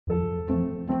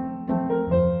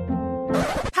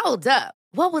Hold up.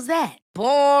 What was that?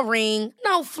 Boring.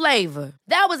 No flavor.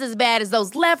 That was as bad as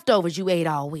those leftovers you ate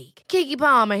all week. Keke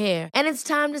Palmer here, and it's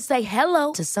time to say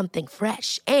hello to something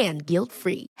fresh and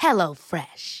guilt-free. Hello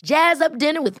Fresh. Jazz up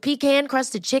dinner with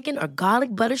pecan-crusted chicken or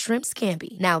garlic butter shrimp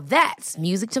scampi. Now that's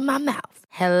music to my mouth.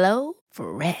 Hello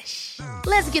Fresh.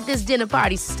 Let's get this dinner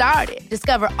party started.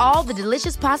 Discover all the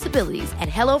delicious possibilities at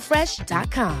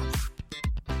hellofresh.com.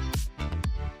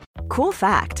 Cool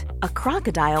fact, a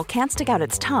crocodile can't stick out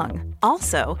its tongue.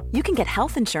 Also, you can get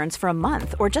health insurance for a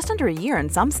month or just under a year in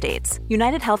some states.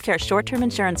 United Healthcare short-term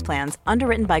insurance plans,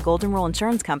 underwritten by Golden Rule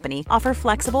Insurance Company, offer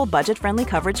flexible, budget-friendly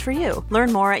coverage for you.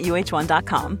 Learn more at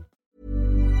uh1.com.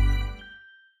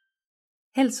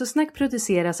 Hälsosnack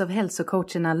produceras av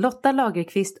hälsocoacherna Lotta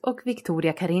Lagerqvist och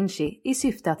Victoria Carinci i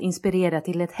syfte att inspirera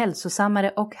till ett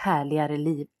hälsosammare och härligare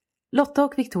liv. Lotta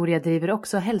och Victoria driver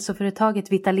också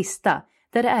hälsoföretaget Vitalista,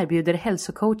 där det erbjuder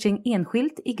hälsocoaching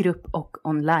enskilt, i grupp och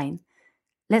online.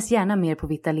 Läs gärna mer på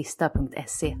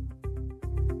vitalista.se.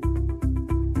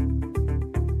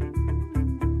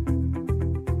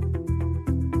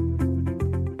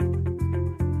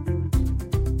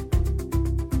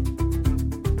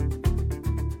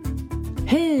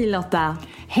 Hej Lotta!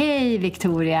 Hej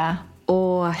Victoria!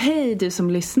 Och hej du som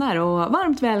lyssnar, och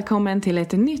varmt välkommen till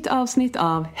ett nytt avsnitt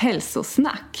av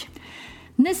Hälsosnack.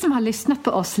 Ni som har lyssnat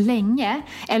på oss länge,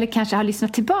 eller kanske har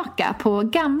lyssnat tillbaka på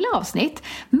gamla avsnitt,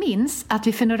 minns att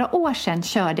vi för några år sedan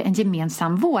körde en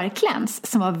gemensam vårkläns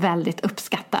som var väldigt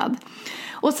uppskattad.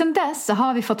 Och sen dess så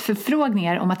har vi fått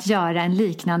förfrågningar om att göra en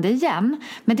liknande igen,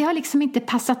 men det har liksom inte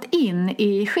passat in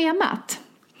i schemat.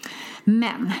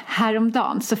 Men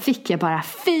häromdagen så fick jag bara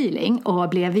feeling och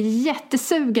blev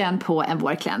jättesugen på en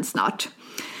vårkläns snart.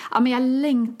 Ja, men jag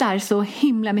längtar så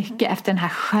himla mycket efter den här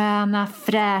sköna,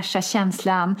 fräscha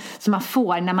känslan som man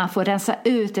får när man får rensa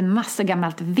ut en massa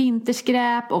gammalt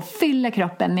vinterskräp och fylla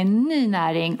kroppen med ny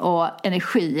näring och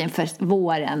energi inför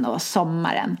våren och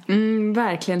sommaren.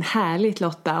 Verkligen härligt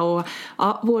Lotta, och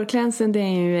ja, vårklänsen det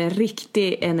är ju en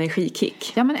riktig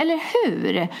energikick. Ja men eller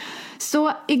hur?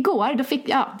 Så igår då fick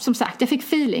jag fick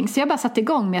feeling, så jag bara satte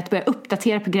igång med att börja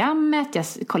uppdatera programmet. Jag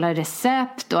kollade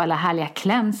recept och alla härliga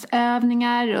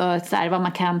klänsövningar och så här, vad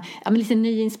man kan, lite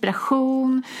ny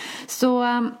inspiration. Så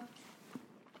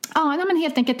men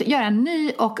helt enkelt göra en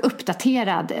ny och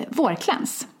uppdaterad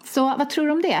vårkläns. Så vad tror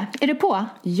du om det? Är du på?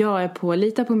 Jag är på,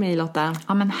 lita på mig Lotta.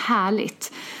 Ja men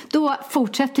härligt. Då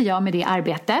fortsätter jag med det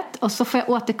arbetet och så får jag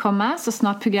återkomma så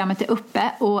snart programmet är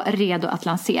uppe och redo att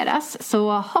lanseras.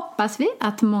 Så hoppas vi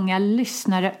att många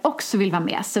lyssnare också vill vara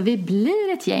med, så vi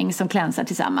blir ett gäng som klänsar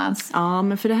tillsammans. Ja,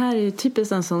 men för det här är ju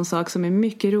typiskt en sån sak som är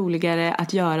mycket roligare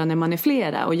att göra när man är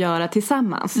flera och göra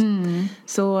tillsammans.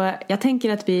 Så jag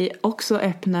tänker att vi också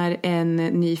öppnar en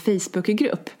ny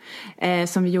Facebookgrupp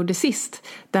som vi gjorde sist,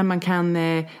 där man kan,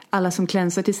 alla som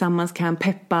klänsar tillsammans kan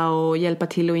peppa och hjälpa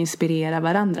till och inspirera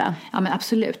varandra. Ja men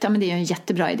absolut, ja, men det är ju en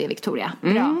jättebra idé Victoria.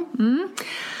 Bra.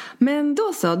 Men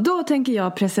då tänker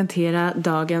jag presentera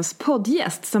dagens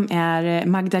poddgäst som är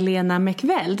Magdalena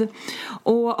McVeld.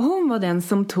 Och hon var den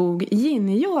som tog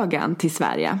yin-yogan till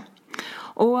Sverige.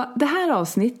 Och det här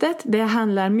avsnittet, det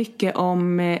handlar mycket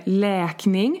om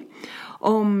läkning,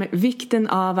 om vikten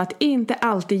av att inte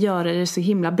alltid göra det så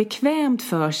himla bekvämt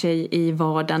för sig i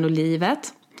vardagen och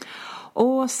livet.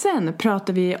 Och sen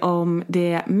pratar vi om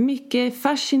det mycket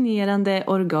fascinerande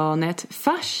organet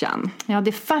fascian. Ja,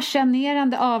 det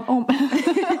fascinerande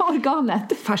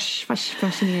organet.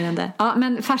 Fascinerande. Ja,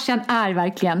 men fascian är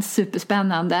verkligen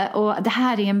superspännande. Och det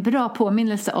här är en bra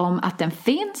påminnelse om att den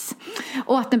finns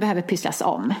och att den behöver pysslas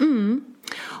om.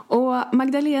 Och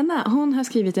Magdalena, hon har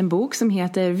skrivit en bok som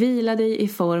heter Vila dig i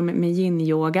form med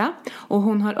yin-yoga. Och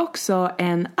hon har också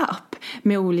en app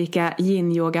med olika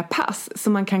yin-yoga-pass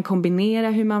som man kan kombinera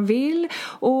hur man vill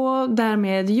och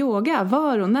därmed yoga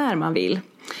var och när man vill.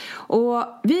 Och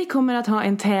vi kommer att ha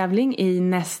en tävling i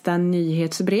nästa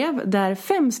nyhetsbrev där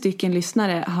 5 stycken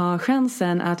lyssnare har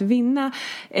chansen att vinna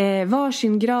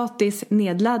varsin gratis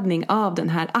nedladdning av den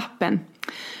här appen.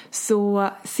 Så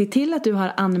se till att du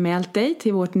har anmält dig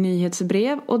till vårt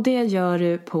nyhetsbrev, och det gör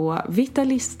du på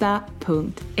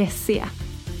vitalista.se.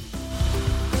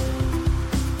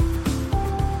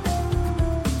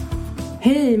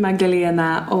 Hej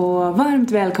Magdalena och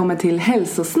varmt välkommen till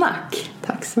Hälsosnack.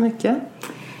 Tack så mycket.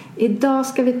 Idag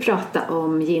ska vi prata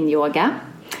om yin-yoga.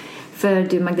 För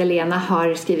du Magdalena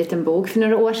har skrivit en bok för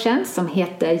några år sedan som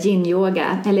heter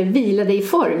Yin-yoga, eller Vila dig i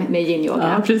form med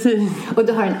yin-yoga. Ja, precis. Och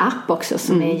du har en app också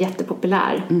som är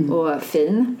jättepopulär och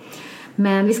fin.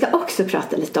 Men vi ska också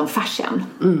prata lite om fascian.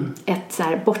 Ett så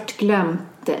här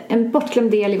en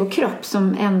bortglömd del i vår kropp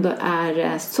som ändå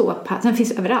är så pass, den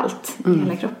finns överallt i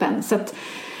hela kroppen. Så att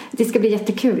Det ska bli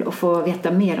jättekul att få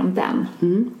veta mer om den.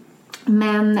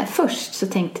 Men först så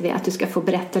tänkte vi att du ska få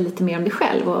berätta lite mer om dig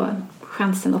själv och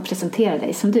chansen att presentera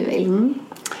dig som du vill.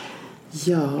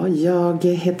 Ja, jag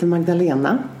heter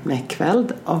Magdalena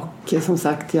Mäckveld och som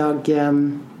sagt jag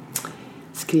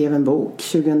skrev en bok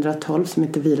 2012 som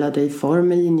heter Vila dig i form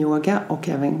med yin-yoga och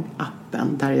även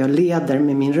appen där jag leder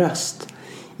med min röst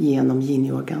genom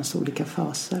yin-yogans olika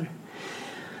faser.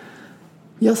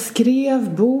 Jag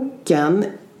skrev boken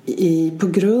på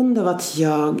grund av att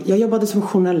jag jobbade som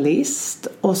journalist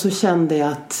och så kände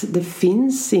jag att det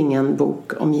finns ingen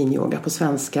bok om yin-yoga på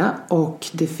svenska och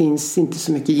det finns inte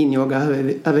så mycket yin-yoga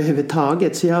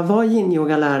överhuvudtaget. Så jag var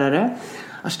yin-yoga-lärare,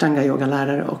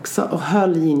 ashtanga-yoga-lärare också och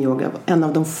höll yin-yoga, en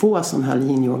av de få som höll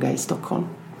yin-yoga i Stockholm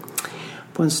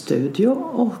på en studio.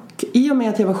 Och i och med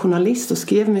att jag var journalist och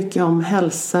skrev mycket om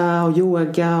hälsa och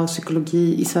yoga och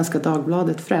psykologi i Svenska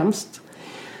Dagbladet främst,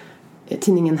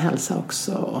 tidningen Hälsa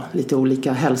också och lite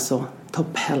olika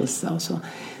topphälsa och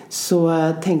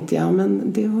så tänkte jag men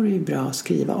det vore ju bra att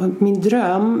skriva. Och min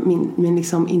dröm, min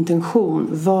liksom intention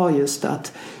var just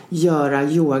att göra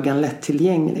yogan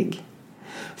lättillgänglig.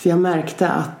 För jag märkte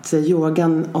att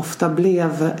yogan ofta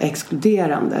blev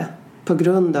exkluderande på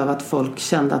grund av att folk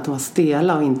kände att de var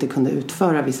stela och inte kunde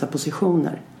utföra vissa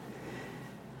positioner.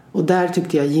 Och där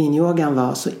tyckte jag yin-yogan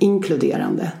var så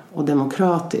inkluderande och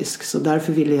demokratisk. Så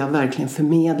därför ville jag verkligen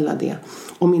förmedla det.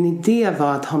 Och min idé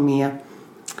var att ha med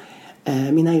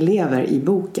mina elever i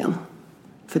boken.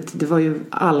 För det var ju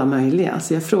alla möjliga.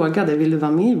 Så jag frågade, vill du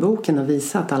vara med i boken och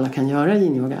visa att alla kan göra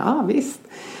yin-yoga? Ja, visst.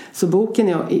 Så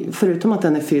boken, förutom att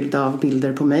den är fylld av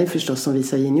bilder på mig förstås som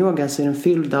visar yin-yoga, så är den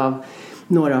fylld av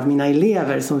några av mina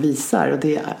elever som visar. Och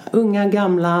det är unga,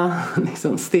 gamla,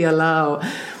 liksom stela och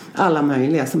alla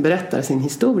möjliga som berättar sin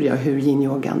historia och hur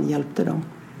yin-yogan hjälpte dem.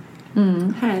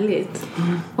 Härligt.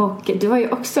 Och du har ju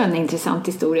också en intressant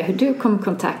historia hur du kom i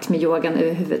kontakt med yogan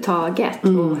överhuvudtaget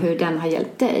och hur den har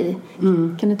hjälpt dig.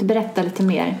 Kan du inte berätta lite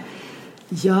mer?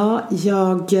 Ja,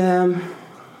 jag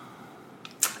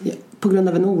på grund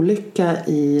av en olycka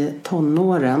i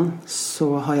tonåren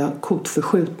så har jag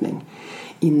kotförskjutning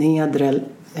i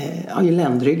i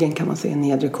ländryggen kan man säga,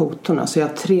 nedre kotorna. Så jag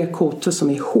har 3 kotor som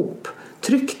är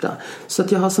ihoptryckta. Så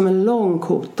att jag har som en lång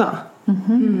kota.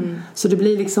 Så det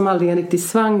blir liksom aldrig en riktig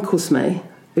svank hos mig.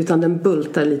 Utan den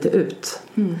bultar lite ut.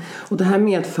 Och det här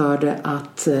medförde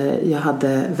att jag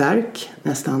hade värk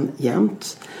nästan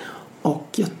jämt. Och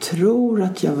jag tror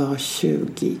att jag var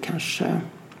 20 kanske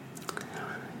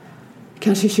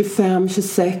 25,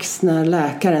 26 när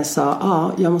läkaren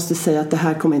sa jag måste säga att det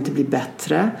här kommer inte bli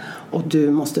bättre och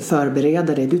du måste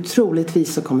förbereda dig. Du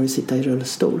troligtvis så kommer du sitta i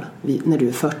rullstol när du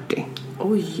är 40.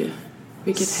 Oj,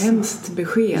 vilket hemskt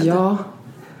besked. Ja.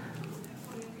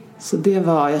 Så det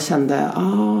var, jag kände,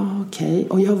 okej.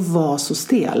 Och jag var så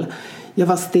stel. Jag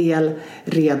var stel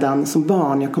redan som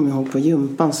barn. Jag kommer ihåg på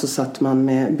gympan så satt man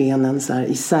med benen så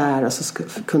här isär och så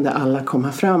kunde alla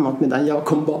komma framåt medan jag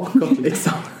kom bakåt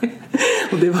liksom.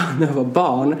 Och det var när jag var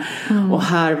barn. Och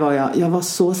här var jag var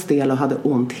så stel och hade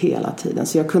ont hela tiden.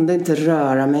 Så jag kunde inte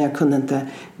röra mig. Jag kunde inte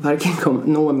varken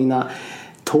nå mina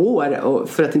tår och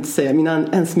för att inte säga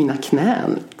ens mina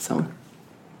knän liksom.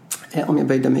 Om jag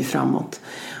böjde mig framåt.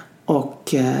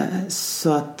 Och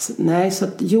så att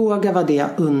yoga var det jag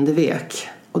undvek.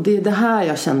 Och det är det här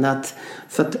jag kände att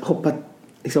för att hoppa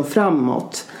liksom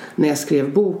framåt när jag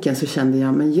skrev boken så kände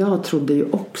jag men jag trodde ju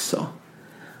också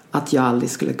att jag aldrig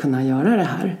skulle kunna göra det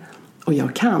här. Och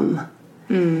jag kan.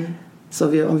 Så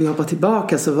om vi hoppar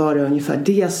tillbaka så var det ungefär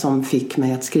det som fick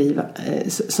mig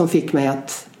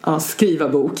att skriva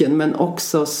boken. Men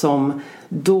också som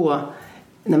då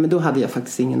hade jag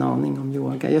faktiskt ingen aning om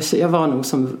yoga. Jag var nog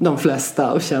som de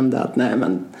flesta och kände att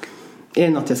är det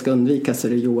något jag ska undvika så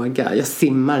är det yoga. Jag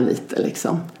simmar lite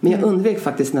liksom. Men jag undvek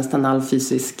faktiskt nästan all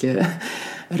fysisk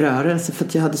rörelse för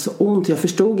att jag hade så ont. Jag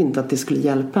förstod inte att det skulle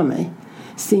hjälpa mig.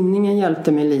 Simningen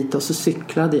hjälpte mig lite och så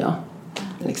cyklade jag.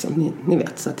 Liksom, ni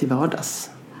vet, så till vardags.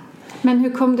 Men hur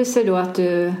kom det sig då att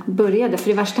du började? För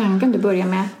det var ashtanga du började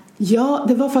med. Ja,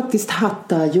 det var faktiskt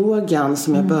hatha-yogan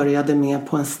som jag började med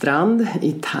på en strand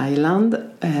i Thailand.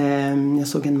 Jag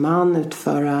såg en man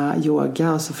utföra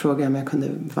yoga och så frågade jag om jag kunde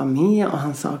vara med och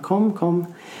han sa kom.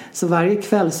 Så varje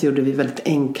kväll så gjorde vi väldigt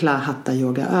enkla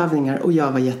hatha-yoga-övningar och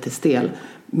jag var jättestel.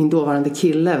 Min dåvarande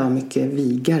kille var mycket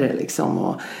vigare liksom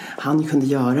och han kunde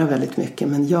göra väldigt mycket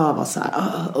men jag var så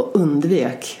här och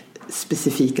undvek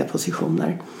specifika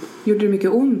positioner. Gjorde det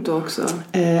mycket ont då också?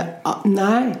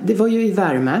 Nej, det var ju i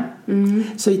värme.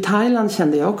 Så i Thailand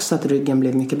kände jag också att ryggen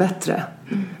blev mycket bättre.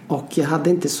 Och jag hade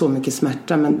inte så mycket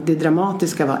smärta. Men det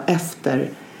dramatiska var efter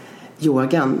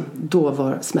yogan. Då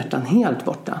var smärtan helt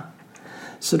borta.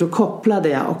 Så då kopplade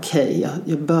jag,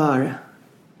 jag bör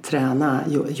träna.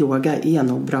 Yoga är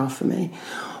nog bra för mig.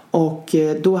 Och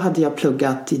då hade jag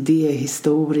pluggat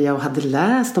idéhistoria och hade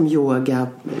läst om yoga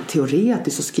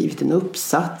teoretiskt och skrivit en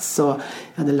uppsats. Och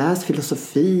jag hade läst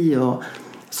filosofi och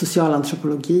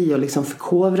socialantropologi och liksom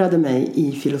förkovrade mig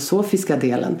i filosofiska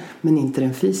delen, men inte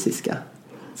den fysiska.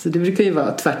 Så det brukar ju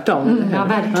vara tvärtom. Ja,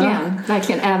 verkligen. Ja.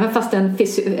 Verkligen. Även fast den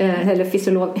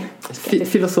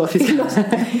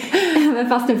även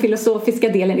fast den filosofiska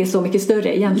delen är så mycket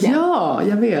större egentligen. Ja,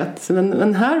 jag vet.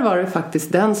 Men här var det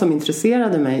faktiskt den som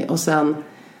intresserade mig. Och sen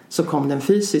så kom den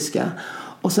fysiska.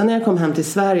 Och sen när jag kom hem till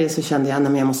Sverige så kände jag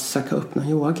att jag måste söka upp någon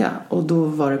yoga. Och då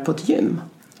var det på ett gym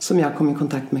som jag kom i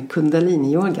kontakt med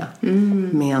Kundalini-yoga.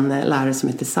 Med en lärare som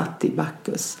heter Sati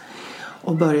Bacchus.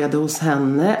 Och började hos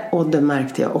henne, och det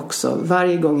märkte jag också.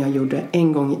 Varje gång jag gjorde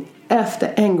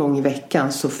en gång i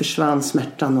veckan så försvann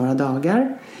smärtan några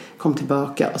dagar. Kom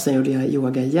tillbaka och sen gjorde jag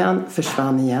yoga igen.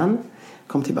 Försvann igen.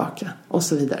 Kom tillbaka och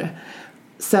så vidare.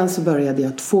 Sen så började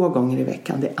jag 2 gånger i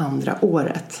veckan det andra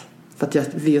året. För att jag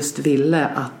just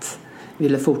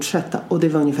ville fortsätta. Och det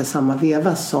var ungefär samma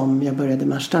veva som jag började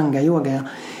med ashtanga yoga. Jag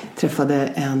träffade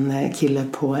en kille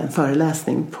på en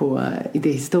föreläsning på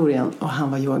idéhistorien. Och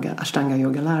han var ashtanga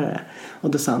yogalärare. Och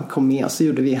då sa han, kom med. Och så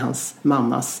gjorde vi hans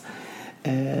mammas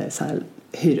så här,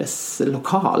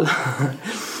 hyreslokal.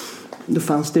 Då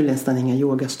fanns det nästan inga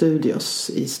yogastudios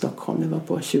i Stockholm. Det var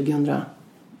på 2001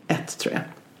 tror jag.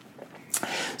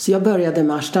 Så jag började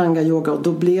med ashtanga yoga, och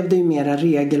då blev det ju mera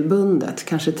regelbundet.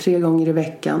 Kanske 3 gånger i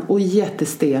veckan. Och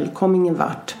jättestel, kom ingen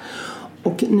vart.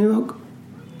 Och nu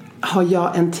har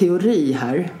jag en teori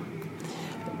här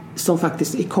som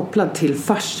faktiskt är kopplad till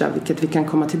fascia, vilket vi kan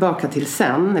komma tillbaka till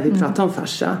sen när vi pratar om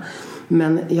fascia.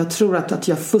 Men jag tror att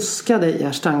jag fuskade i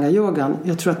ashtanga-yogan.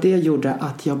 Jag tror att det gjorde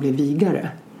att jag blev vigare.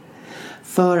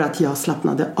 För att jag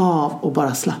slappnade av och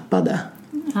bara slappade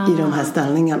i de här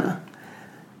ställningarna.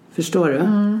 Förstår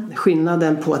du?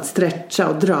 Skillnaden på att stretcha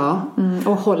och dra.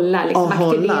 Och hålla, liksom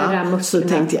aktivera musklerna. Så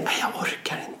tänkte jag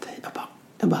orkar inte.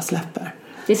 Jag bara släpper.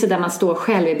 Det är så där man står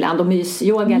själv ibland och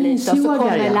mysyoga lite. Och så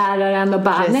kommer läraren och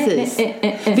bara...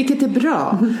 Nej. Vilket är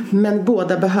bra. Men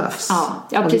båda behövs.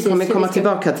 Ja, precis. Vi kommer komma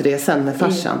tillbaka till det sen med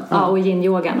fascian. Ja, och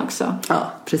yin-yogan också.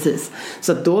 Ja, precis.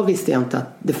 Så att då visste jag inte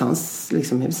att det fanns...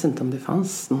 Liksom, jag visste inte om det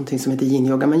fanns någonting som heter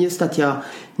yin-yoga. Men just att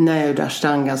när jag gjorde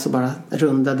ashtanga så bara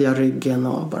rundade jag ryggen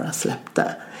och bara släppte.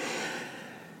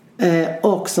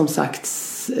 Och som sagt,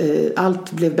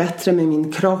 allt blev bättre med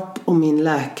min kropp. Och min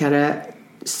läkare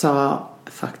sa...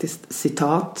 faktiskt,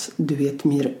 citat, du är ett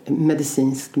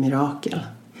medicinskt mirakel.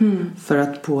 För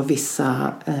att på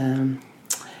vissa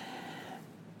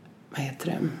vad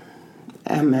heter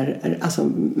det, alltså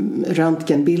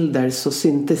röntgenbilder så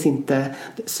syntes inte,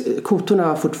 kotorna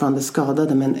var fortfarande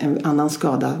skadade, men en annan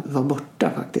skada var borta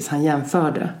faktiskt. Han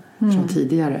jämförde från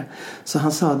tidigare. Så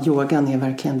han sa att yogan är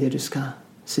verkligen det du ska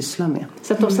syssla med.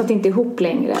 Så att de satt inte ihop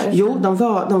längre? Jo, de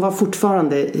var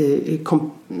fortfarande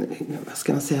vad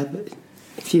ska man säga,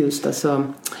 fused, alltså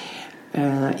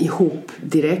ihop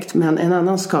direkt. Men en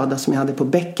annan skada som jag hade på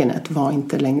bäckenet var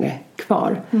inte längre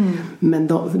kvar. Men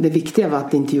det viktiga var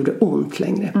att det inte gjorde ont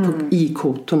längre i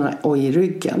kotorna och i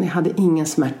ryggen. Jag hade ingen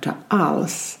smärta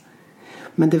alls.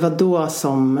 Men det var då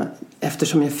som,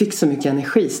 eftersom jag fick så mycket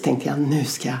energi, så tänkte jag, nu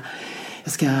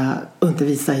ska jag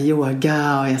undervisa i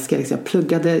yoga. Och jag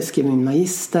pluggade, skrev min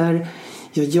magister.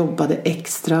 Jag jobbade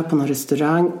extra på någon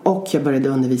restaurang. Och jag började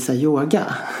undervisa yoga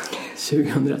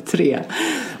 2003.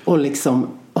 Och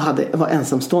var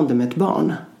ensamstående med ett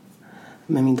barn.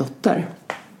 Med min dotter.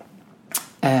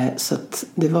 Så att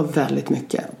det var väldigt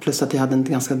mycket. Plus att jag hade en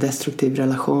ganska destruktiv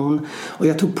relation. Och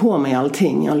jag tog på mig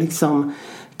allting. Jag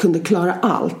kunde klara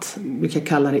allt. Jag brukar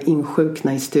kalla det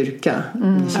insjukna i styrka.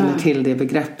 Jag känner till det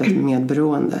begreppet,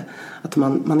 medberoende. Att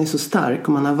man är så stark.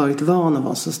 Och man har varit van att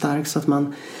vara så stark. Så att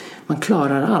man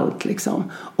klarar allt liksom.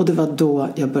 Och det var då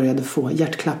jag började få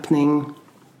hjärtklappning.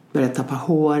 Började tappa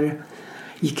hår.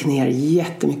 Gick ner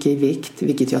jättemycket i vikt.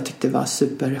 Vilket jag tyckte var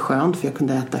superskönt. För jag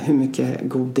kunde äta hur mycket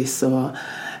godis och,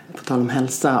 på tal om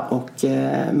hälsa, och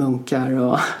munkar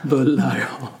och bullar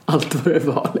och allt vad det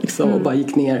var liksom. Och bara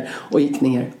gick ner och gick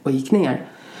ner och gick ner.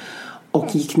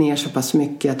 Och gick ner så pass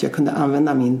mycket att jag kunde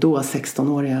använda min då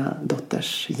 16-åriga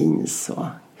dotters jeans och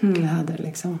kläder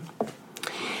liksom.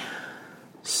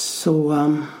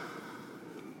 Så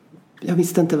jag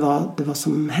visste inte vad det var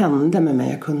som hände med mig.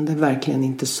 Jag kunde verkligen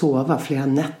inte sova flera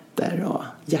nätter och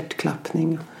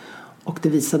hjärtklappning. Och det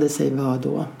visade sig vara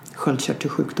då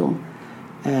sköldkörtelsjukdom.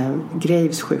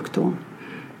 Graves sjukdom.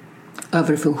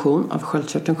 Överfunktion av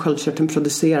sköldkörteln. Sköldkörteln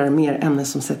producerar mer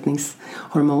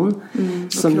ämnesomsättningshormon.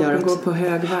 Som gör att går på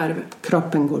högvarv.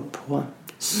 Kroppen går på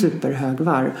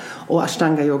superhögvarv. Och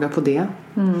ashtanga yoga på det.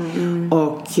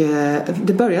 Och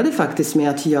det började faktiskt med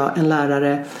att en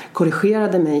lärare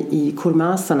korrigerade mig i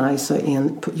kurmasana, alltså i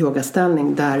en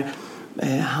yogaställning där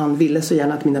han ville så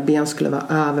gärna att mina ben skulle vara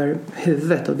över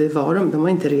huvudet, och det var de var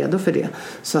inte redo för det.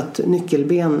 Så att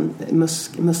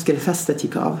muskelfästet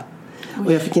gick av.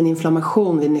 Och jag fick en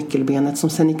inflammation vid nyckelbenet som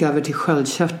sen gick över till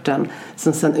sköldkörteln,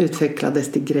 som sen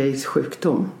utvecklades till Graves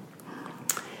sjukdom.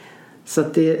 Så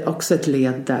att det är också ett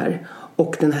led där.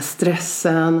 Och den här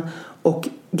stressen och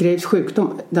Graves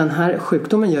sjukdom, den här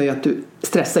sjukdomen gör ju att du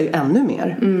stressar ju ännu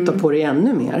mer. Tar på dig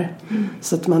ännu mer.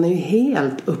 Så att man är ju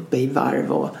helt uppe i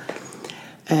varv. Och,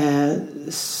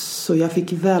 så jag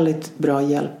fick väldigt bra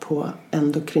hjälp på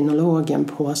endokrinologen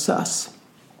på SÖS.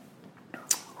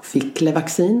 Fick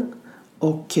Levaxin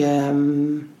och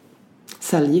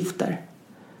cellgifter.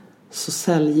 Så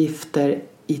cellgifter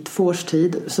i 2 års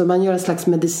tid. Så man gör en slags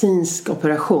medicinsk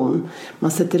operation.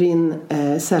 Man sätter in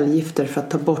cellgifter för att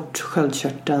ta bort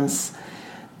sköldkörtelns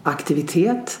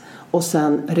aktivitet. Och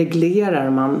sen reglerar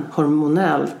man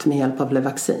hormonellt med hjälp av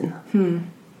Levaxin.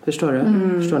 Förstår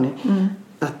du? Förstår ni?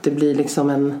 Att det blir liksom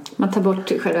en... Man tar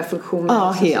bort själva funktionen.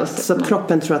 Ja, helt. Så att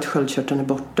kroppen tror att sköldkörteln är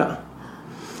borta.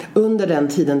 Under den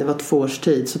tiden, det var 2 års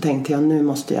tid, så tänkte jag, nu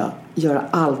måste jag göra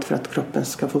allt för att kroppen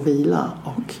ska få vila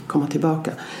och komma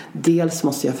tillbaka. Dels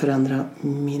måste jag förändra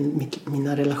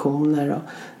mina relationer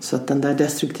så att den där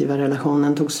destruktiva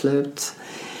relationen tog slut.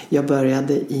 Jag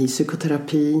började i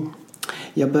psykoterapi.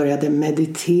 Jag började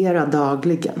meditera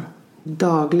dagligen.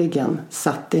 Dagligen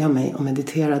satte jag mig och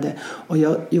mediterade. Och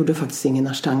jag gjorde faktiskt ingen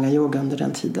ashtanga yoga under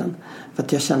den tiden. För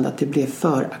att jag kände att det blev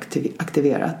för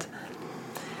aktiverat.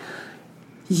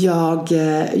 Jag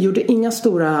gjorde inga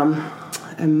stora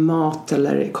mat-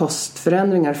 eller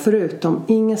kostförändringar förutom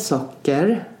inget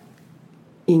socker,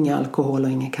 inga alkohol och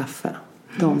inget kaffe.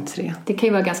 De 3. Det kan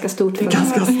ju vara ganska stort för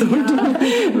ganska stort.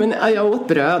 Men jag åt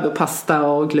bröd och pasta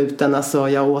och gluten. Alltså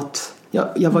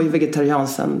jag var ju vegetarian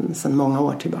sedan många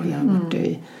år tillbaka. Jag har varit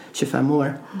i 25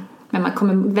 år. Men man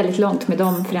kommer väldigt långt med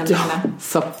de förändringarna. Ja,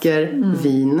 socker,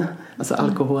 vin, alltså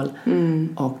alkohol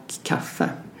och kaffe.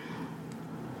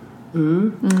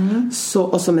 Så,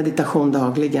 och så meditation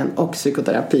dagligen och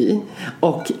psykoterapi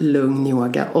och lugn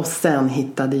yoga. Och sen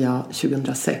hittade jag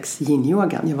 2006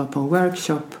 yin-yogan. Jag var på en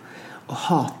workshop och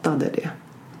hatade det.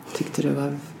 Tyckte det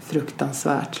var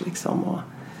fruktansvärt liksom. Och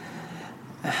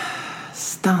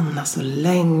stanna så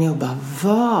länge och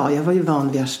bara jag var ju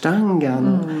van vid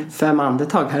ashtangan. 5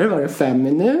 andetag, här var det 5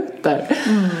 minuter.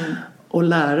 Och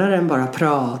läraren bara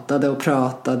pratade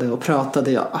och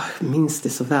pratade. Jag minns det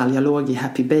så väl. Jag låg i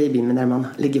Happy Baby, men när man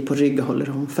ligger på rygg och håller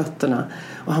om fötterna.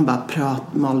 Och han bara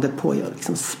malde på. Jag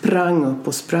liksom sprang upp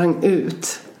och sprang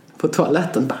ut på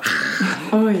toaletten. Bara.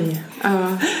 Oj.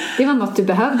 Det var något du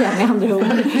behövde med andra ord.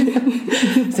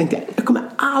 Så tänkte jag kommer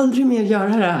aldrig mer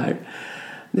göra det här.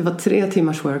 Det var 3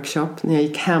 timmars workshop. När jag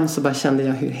gick hem så bara kände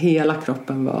jag hur hela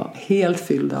kroppen var helt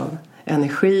fylld av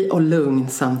energi och lugn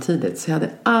samtidigt. Så jag hade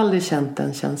aldrig känt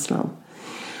den känslan.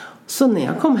 Så när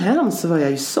jag kom hem så var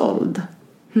jag ju såld.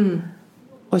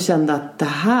 Och kände att det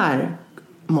här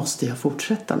måste jag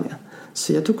fortsätta med.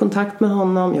 Så jag tog kontakt med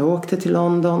honom. Jag åkte till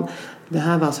London. Det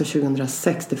här var alltså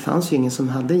 2006. Det fanns ju ingen som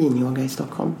hade yin-yoga i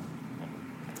Stockholm.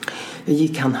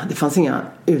 Det fanns inga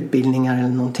utbildningar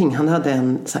eller någonting. Han hade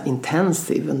en så här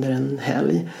intensiv under en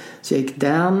helg. Så jag gick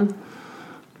den.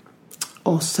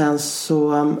 Och sen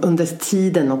så under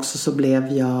tiden också så blev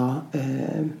jag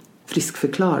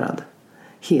friskförklarad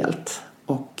helt.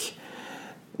 Och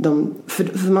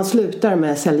för man slutar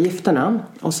med cellgifterna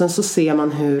och sen så ser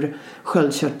man hur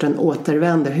sköldkörteln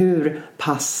återvänder, hur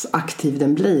pass aktiv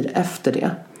den blir efter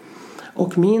det.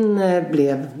 Och min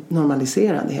blev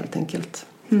normaliserad helt enkelt.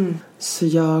 Så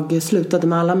jag slutade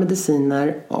med alla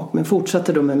mediciner men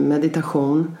fortsatte då med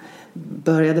meditation.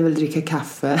 Började väl dricka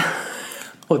kaffe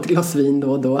och ett glas vin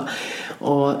då och då.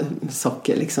 Och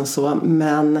socker liksom så.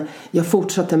 Men jag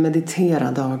fortsatte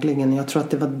meditera dagligen. Jag tror att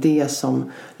det var det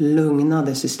som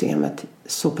lugnade systemet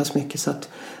så pass mycket. Så att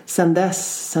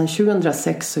sen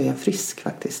 2006 så är jag frisk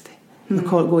faktiskt.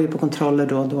 Jag går ju på kontroller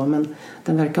då och då. Men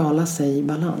den verkar hålla sig i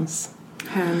balans.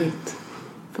 Härligt.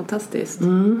 Fantastiskt.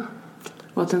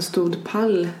 Och att den stod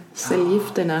pall,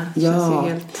 cellgifterna. Ja,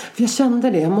 helt... för jag kände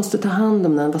det. Jag måste ta hand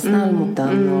om den, vara snäll mot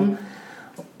den.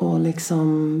 Och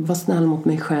liksom vara snäll mot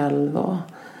mig själv. Och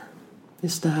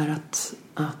just det här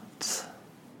att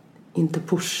inte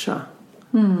pusha.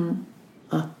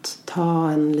 Att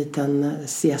ta en liten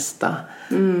siesta.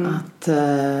 Att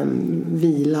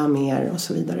vila mer och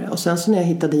så vidare. Och sen så när jag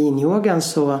hittade yin-yogan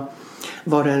så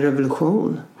var det en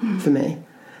revolution för mig.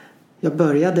 Jag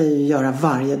började ju göra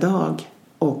varje dag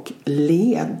och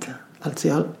led Alltså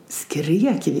jag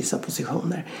skrek i vissa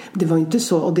positioner. Det var inte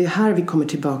så, och det är här vi kommer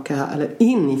tillbaka eller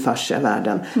in i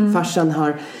fascia-världen. Fascian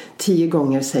har 10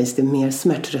 gånger, sägs det, mer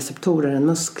smärtreceptorer än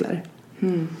muskler.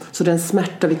 Så den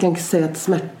smärta, vi kan säga att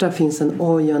smärta finns en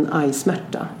oj och en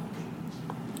aj-smärta.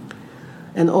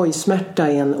 En oj-smärta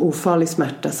är en ofarlig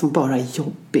smärta som bara är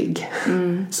jobbig.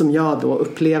 Som jag då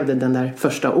upplevde den där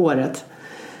första året.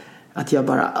 Att jag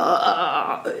bara,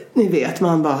 ni vet,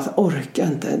 man bara orkar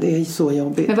inte, det är så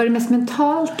jobbigt. Men var det mest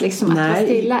mentalt liksom, att vara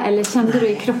stilla, eller kände du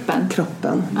i kroppen?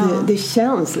 Kroppen, det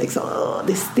känns liksom,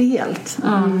 det är stelt.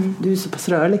 Du är så pass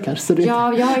rörlig kanske. Så du...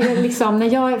 Ja, jag är liksom,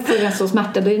 när jag får en så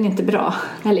smärta, då är det inte bra.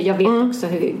 Eller jag vet också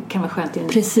hur det kan vara skönt i en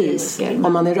muskel.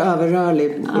 Om man är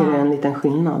överrörlig är det en liten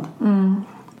skillnad.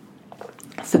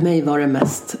 För mig var det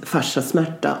mest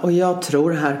fasciasmärta. Och jag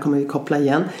tror, här kommer vi koppla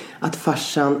igen, att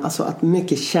fascian, alltså att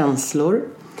mycket känslor,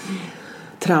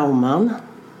 trauman,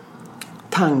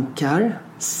 tankar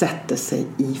sätter sig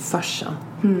i fascian.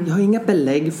 Jag har inga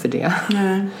belägg för det.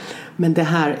 Men det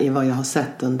här är vad jag har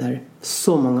sett under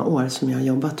så många år som jag har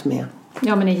jobbat med.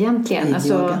 Ja, men egentligen,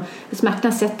 alltså,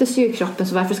 smärtan sätter sig i kroppen,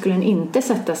 så varför skulle den inte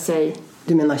sätta sig?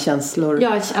 Du menar känslor?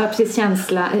 Ja, precis,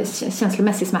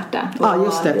 känslomässig smärta. Ja,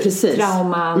 just det, precis.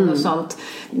 Trauman och sånt.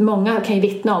 Många kan ju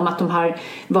vittna om att de har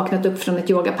vaknat upp från ett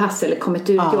yogapass eller kommit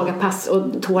ur ett yogapass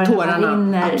och tårarna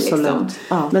rinner. Absolut. Liksom.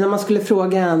 Ja. Men om man skulle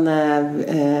fråga en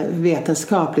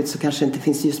vetenskapligt så kanske det inte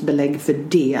finns just belägg för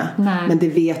det. Nej. Men det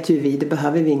vet ju vi, det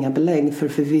behöver vi inga belägg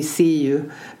för vi ser ju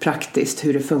praktiskt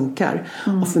hur det funkar.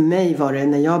 Och för mig var det,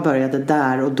 när jag började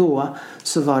där och då,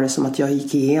 så var det som att jag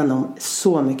gick igenom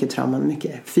så mycket trauma, mycket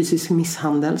fysisk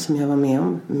misshandel som jag var med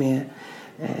om med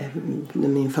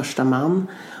min första man,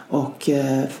 och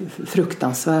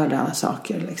fruktansvärda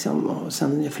saker liksom. Och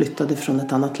sen jag flyttade från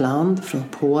ett annat land, från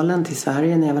Polen till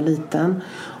Sverige när jag var litten,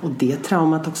 och det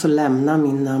traumat också lämna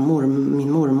min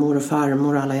mormor och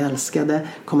farmor och alla jag älskade,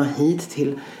 komma hit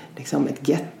till liksom ett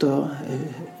getto,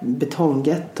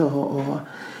 betonggetto, och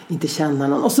inte känna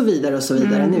någon och så vidare och så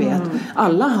vidare. Ni vet,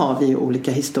 alla har vi ju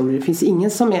olika historier. Det finns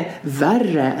ingen som är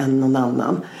värre än någon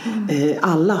annan.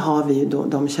 Alla har vi ju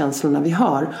de känslorna vi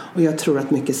har, och jag tror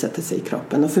att mycket sätter sig i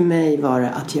kroppen. Och för mig var det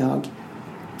att jag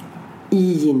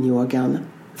i yin-yogan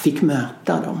fick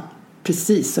möta dem,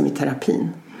 precis som i terapin.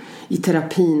 I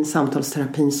terapin,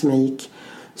 samtalsterapin som jag gick,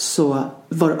 så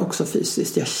var det också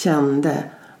fysiskt. Jag kände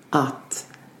att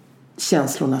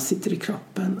känslorna sitter i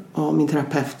kroppen, och min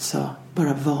terapeut sa,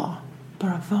 bara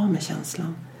var med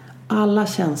känslan. Alla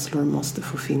känslor måste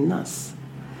få finnas.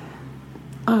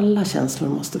 Alla känslor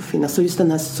måste få finnas. Så just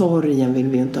den här sorgen vill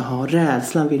vi inte ha,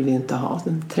 rädslan vill vi inte ha,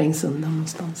 den trängs undan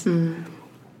någonstans.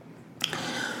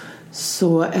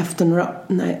 Så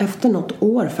efter något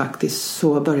år faktiskt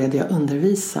så började jag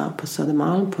undervisa på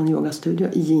Södermalm på en yogastudio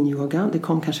i yin-yoga. Det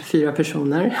kom kanske 4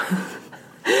 personer.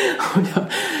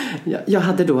 Jag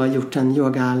hade då gjort en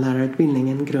yogalärarutbildning,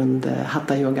 en grund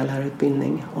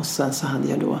hatha-yogalärarutbildning, och sen så hade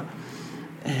jag då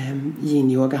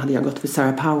yin-yoga hade jag gått för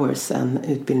Sarah Powers, en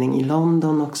utbildning i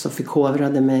London också,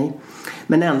 förkovrade mig.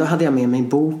 Men ändå hade jag med mig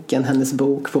hennes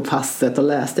bok på passet, och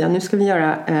läste. Nu ska vi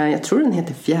göra, jag tror den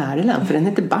heter Fjärilen, för den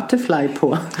heter Butterfly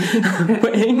på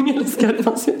engelska, det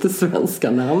fanns ju inte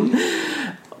svenska namn.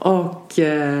 Och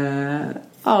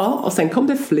och sen kom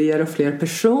det fler och fler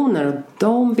personer, och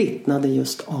de vittnade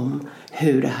just om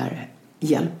hur det här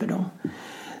hjälper dem.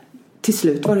 Till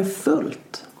slut var det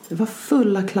fullt. Det var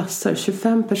fulla klasser,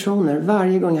 25 personer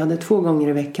varje gång. Jag hade 2 gånger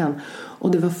i veckan.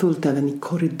 Och det var fullt även i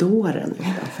korridoren.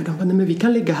 För de bara, nej men vi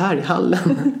kan ligga här i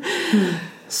hallen.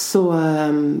 Så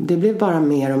det blev bara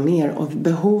mer och mer, och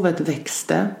behovet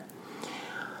växte.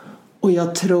 Och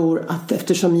jag tror att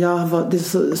eftersom jag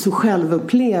var så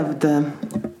självupplevd,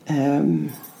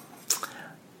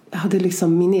 jag hade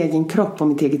liksom min egen kropp och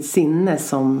mitt eget sinne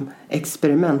som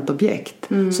experimentobjekt,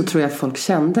 så tror jag att folk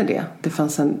kände det. Det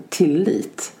fanns en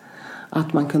tillit.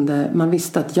 Att man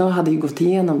visste att jag hade ju gått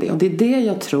igenom det. Och det är det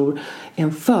jag tror är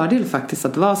en fördel faktiskt,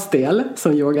 att vara stel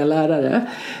som yogalärare.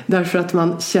 Därför att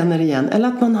man känner igen, eller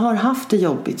att man har haft det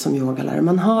jobbigt som yogalärare.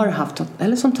 Man har haft,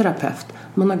 eller som terapeut,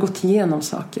 man har gått igenom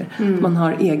saker. Man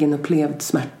har egenupplevd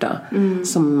smärta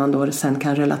som man då sen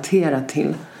kan relatera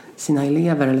till sina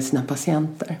elever eller sina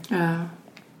patienter.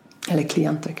 Eller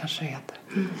klienter kanske det heter.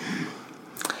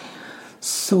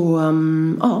 Så,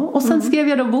 och sen skrev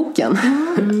jag då boken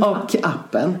och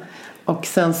appen. Och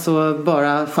sen så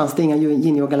bara fanns det inga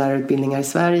yin-yoga-lärarutbildningar i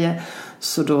Sverige.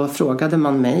 Så då frågade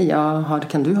man mig,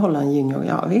 kan du hålla en yin-yoga?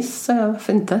 Ja visst, så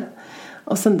varför inte?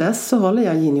 Och sen dess så håller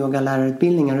jag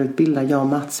yin-yoga-lärarutbildningar och utbildar, jag och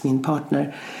Mats, min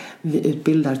partner. Vi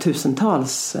utbildar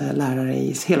tusentals lärare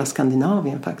i hela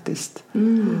Skandinavien faktiskt.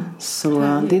 Så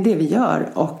det är det vi gör.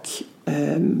 Och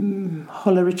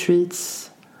håller retreats.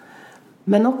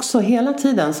 Men också hela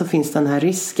tiden så finns den här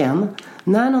risken.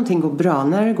 När någonting går bra,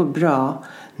 när det går bra,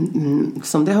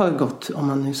 som det har gått, om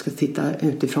man nu ska titta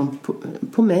utifrån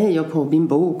på mig och på min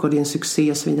bok och det är en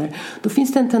succé och så vidare, då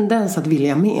finns det en tendens att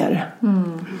vilja mer.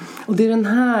 Och det är den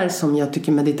här som jag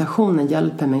tycker meditationen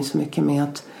hjälper mig så mycket med,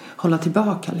 att hålla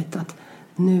tillbaka lite, att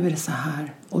nu är det så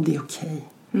här och det är okej.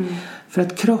 För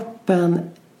att kroppen,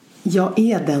 jag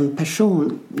är den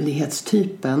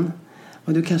personlighetstypen,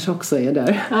 och du kanske också är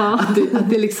där. Ja. Att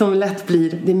det liksom lätt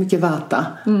blir, det är mycket vata.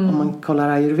 Om man kollar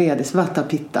ayurvediskt, vata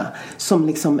pitta. Som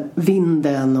liksom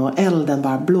vinden och elden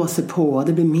bara blåser på.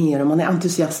 Det blir mer och man är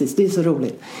entusiastisk. Det är så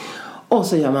roligt. Och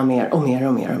så gör man mer och mer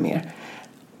och mer och mer.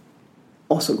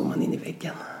 Och så går man in i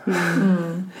väggen.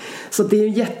 Så det är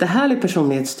en jättehärlig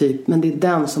personlighetstyp. Men det är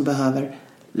den som behöver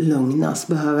lugnas.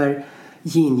 Behöver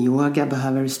yin-yoga,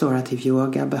 behöver restorativ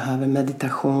yoga, behöver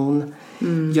meditation.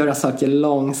 Göra saker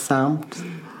långsamt.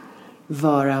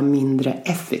 Vara mindre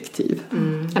effektiv.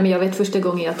 Ja, men jag vet första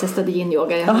gången jag testade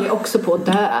yin-yoga, jag höll också på att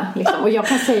dö. Liksom. Och jag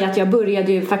kan säga att jag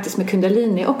började ju faktiskt med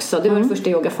kundalini också. Det var den första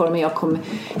yogaformen jag kom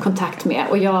i kontakt med.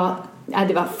 Och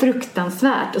det var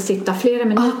fruktansvärt att sitta flera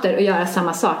minuter och göra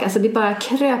samma sak. Alltså det bara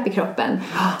kröp i kroppen.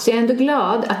 Så jag är ändå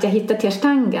glad att jag hittade till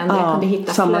Ashtangan där jag kunde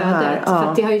hitta flödet. För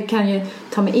att det kan ju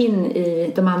ta mig in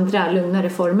i de andra lugnare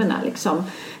formerna liksom.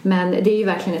 Men det är ju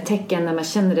verkligen ett tecken när man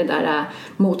känner det där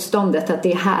motståndet, att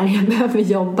det är här jag behöver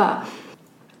jobba.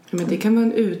 Men det kan vara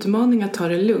en utmaning att ta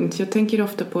det lugnt. Jag tänker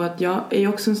ofta på att jag är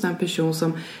också en sån här person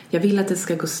som, jag vill att det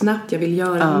ska gå snabbt, jag vill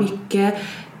göra mycket.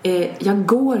 Jag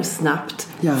går snabbt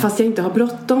fast jag inte har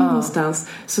bråttom någonstans.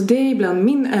 Så det är ibland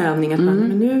min övning att men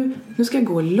nu ska jag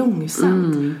gå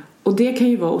långsamt. Och det kan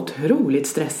ju vara otroligt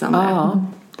stressande.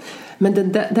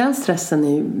 Men den stressen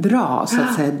är ju bra, så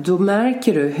att säga. Då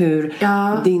märker du hur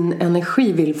din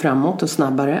energi vill framåt och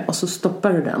snabbare, och så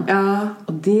stoppar du den.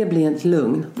 Och det blir ett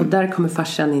lugn. Och där kommer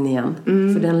fascian in igen.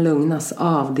 För den lugnas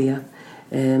av det.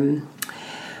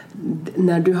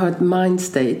 När du har ett mind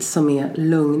state som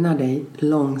lugnar dig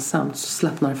långsamt, så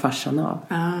slappnar fascian av.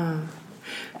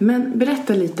 Men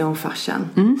berätta lite om fascian.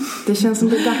 Det känns som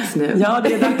det är dags nu. Ja,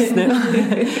 det är dags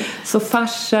nu. Så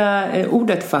fascia,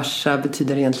 ordet fascia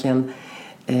betyder egentligen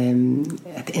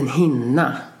en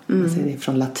hinna. Alltså det är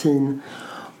från latin.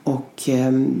 Och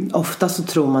ofta så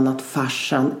tror man att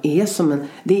fascian är som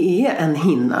det är en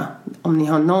hinna. Om ni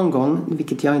har någon gång,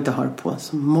 vilket jag inte har på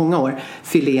så många år,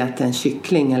 fileat en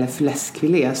kyckling eller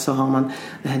fläskfilé, så har man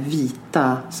det här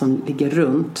vita som ligger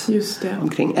runt. Just det.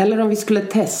 Omkring. Eller om vi skulle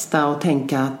testa och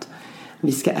tänka att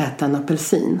vi ska äta en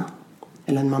apelsin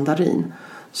eller en mandarin.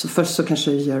 Så först så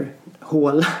kanske vi gör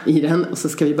hål i den, och så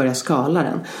ska vi börja skala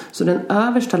den. Så den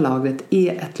översta lagret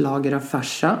är ett lager av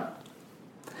fascia.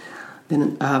 Det är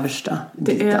den översta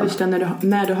biten. Det översta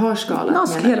när du har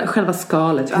skalat? Ja, själva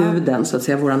skalet, huden så att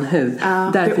säga, våran hud.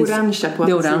 Där det orangea på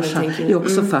det orangea är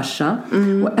också fascia.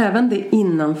 Och även det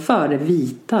innanför det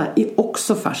vita är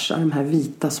också fascia, de här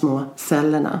vita små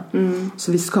cellerna.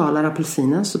 Så vi skalar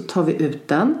apelsinen, så tar vi ut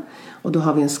den. Och då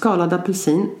har vi en skalad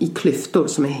apelsin i klyftor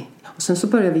och sen så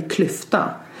börjar vi klyfta.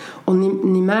 Och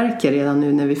ni märker redan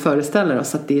nu när vi föreställer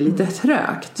oss att det är lite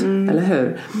trögt, eller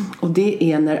hur? Och det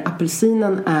är när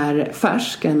apelsinen är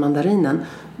färsk, mandarinen,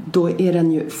 då är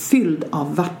den ju fylld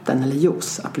av vatten eller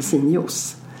juice,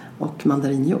 apelsinjuice och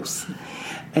mandarinjuice.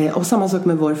 Och samma sak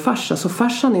med vår fascia. Så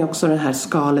fascian är också det här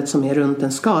skalet som är runt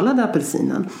den skalade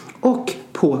apelsinen. Och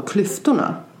på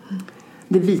klyftorna,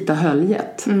 det vita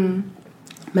höljet.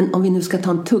 Men om vi nu ska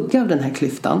ta en tugga av den här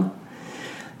klyftan,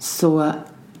 så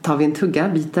tar vi en tugga,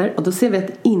 biter, och då ser vi att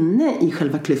inne i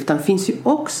själva klyftan finns ju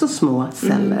också små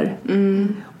celler.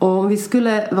 Och om vi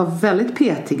skulle vara väldigt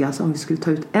petiga, så om vi skulle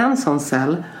ta ut en sån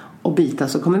cell och bita,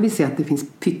 så kommer vi se att det finns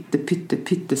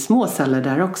pyttesmå celler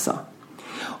där också.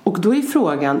 Och då är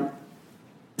frågan,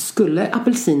 skulle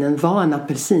apelsinen vara en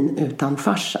apelsin utan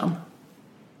fascian?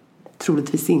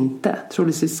 Troligtvis inte.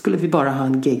 Troligtvis skulle vi bara ha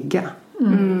en gegga.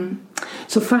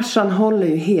 Så fascian håller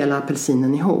ju hela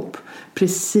apelsinen ihop.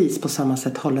 Precis på samma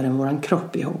sätt håller den våran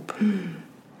kropp ihop.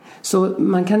 Så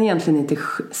man kan egentligen inte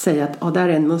säga att där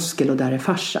är en muskel och där är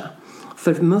fascia.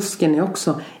 För muskeln är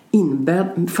också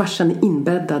fascian är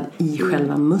inbäddad i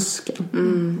själva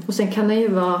muskeln. Och sen kan det ju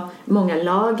vara många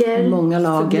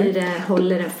lager. Så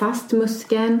håller den fast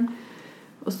muskeln.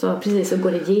 Och så precis så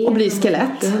går det igenom. Och blir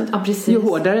skelett. Ja, precis. Ju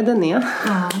hårdare den är.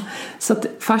 Så att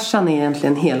fascian är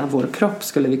egentligen hela vår kropp,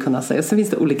 skulle vi kunna säga. Så finns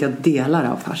det olika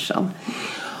delar av fascian.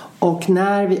 Och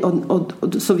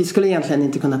så vi skulle egentligen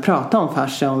inte kunna prata om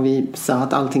fascia om vi sa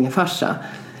att allting är fascia.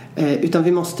 Utan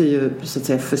vi måste ju så att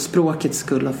säga, för språkets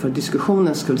skull och för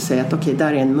diskussionens skull säga att okej,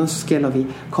 där är en muskel och vi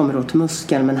kommer åt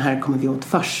muskeln, men här kommer vi åt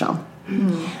fascian.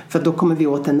 För då kommer vi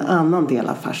åt en annan del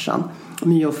av fascian.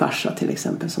 Myofascia till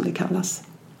exempel, som det kallas.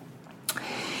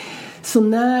 Så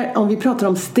om vi pratar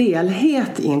om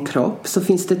stelhet i en kropp, så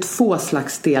finns det 2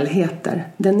 slags stelheter.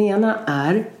 Den ena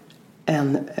är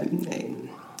en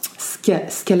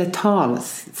skeletal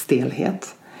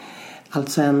stelhet.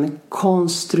 Alltså en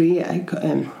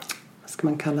vad ska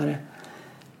man kalla det?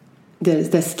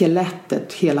 Det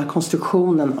skelettet, hela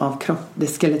konstruktionen av det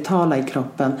skeletala i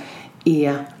kroppen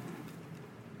är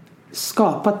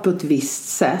skapat på ett visst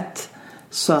sätt,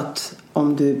 så att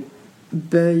om du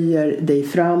böjer dig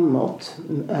framåt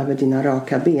över dina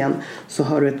raka ben, så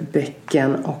har du ett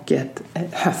bäcken och ett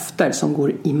höfter som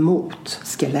går emot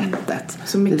skelettet.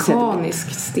 Så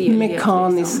mekanisk stelhet.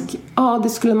 Liksom. Ja, det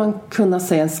skulle man kunna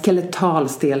säga, en skeletal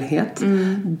stelhet.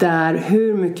 Där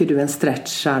hur mycket du än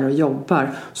stretchar och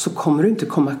jobbar, så kommer du inte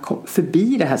komma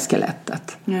förbi det här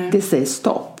skelettet. Det säger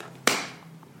stopp.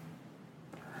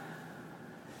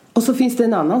 Och så finns det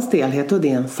en annan stelhet, och det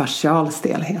är en fascial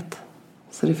stelhet.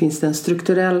 Så det finns en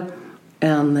strukturell,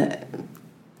 en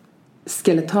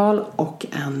skeletal och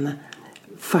en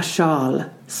fascial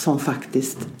som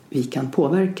faktiskt vi kan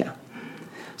påverka.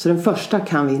 Så den första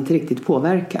kan vi inte riktigt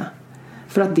påverka,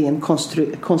 för att det är en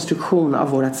konstruktion av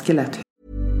vårt skelett.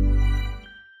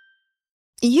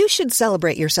 You should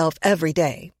celebrate yourself every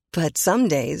day, but some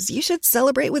days you should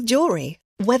celebrate with jewelry.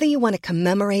 Whether you want to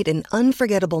commemorate an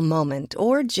unforgettable moment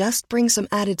or just bring some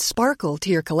added sparkle to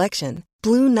your collection,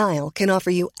 Blue Nile can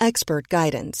offer you expert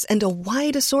guidance and a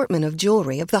wide assortment of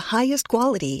jewelry of the highest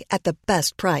quality at the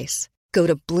best price. Go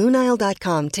to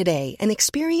BlueNile.com today and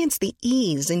experience the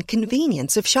ease and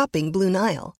convenience of shopping Blue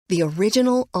Nile, the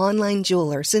original online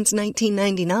jeweler since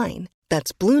 1999.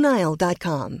 That's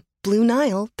BlueNile.com.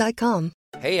 BlueNile.com.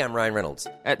 Hey, I'm Ryan Reynolds.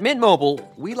 At Mint Mobile,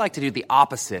 we like to do the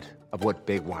opposite of what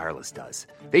Big Wireless does.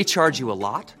 They charge you a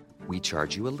lot. We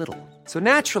charge you a little. So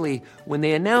naturally, when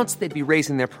they announced they'd be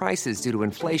raising their prices due to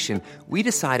inflation, we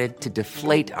decided to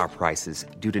deflate our prices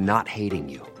due to not hating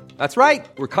you. That's right.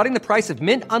 We're cutting the price of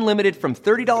Mint Unlimited from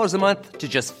 $30 a month to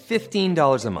just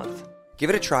 $15 a month. Give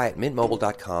it a try at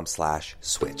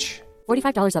mintmobile.com/switch.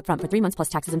 $45 up front for 3 months plus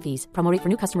taxes and fees. Promo rate for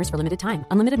new customers for limited time.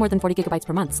 Unlimited more than 40 gigabytes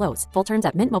per month. Slows full terms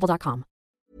at mintmobile.com.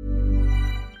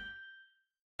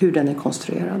 Hur den är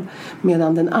konstruerad.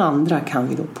 Medan den andra kan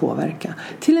vi då påverka.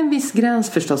 Till en viss gräns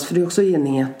förstås, för det är också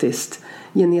genetiskt.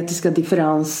 Genetiska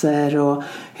differenser och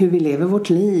hur vi lever vårt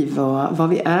liv och vad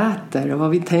vi äter och vad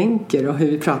vi tänker och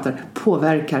hur vi pratar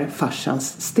påverkar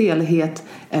fascians stelhet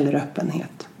eller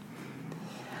öppenhet.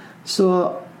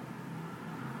 Så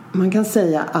man kan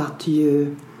säga att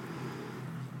ju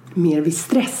mer vi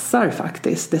stressar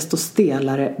faktiskt, desto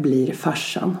stelare blir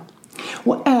fascian.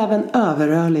 Och även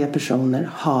överrörliga personer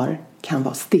kan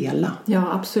vara stela. Ja,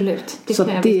 absolut. Det så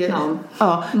kan jag vittna om.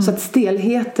 Ja, så att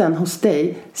stelheten hos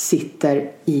dig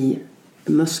sitter i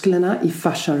musklerna, i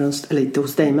fascian, eller inte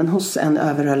hos dig, men hos en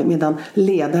överrörlig, medan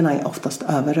lederna är oftast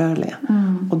överrörliga.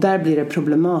 Och där blir det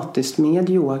problematiskt med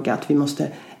yoga, att vi måste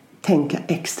tänka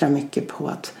extra mycket på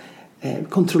att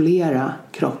kontrollera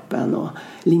kroppen och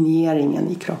linjeringen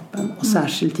i kroppen, och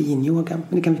särskilt i yin-yoga.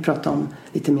 Men det kan vi prata om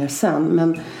lite mer sen.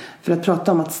 Men för att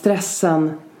prata om att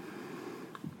stressen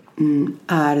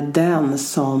är den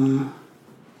som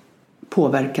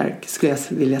påverkar, skulle jag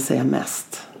vilja säga,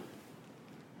 mest.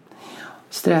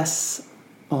 Stress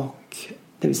och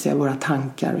det vill säga våra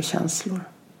tankar och känslor.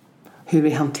 Hur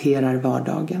vi hanterar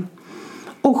vardagen.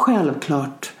 Och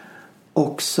självklart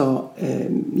också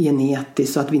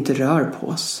genetiskt, så att vi inte rör på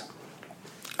oss.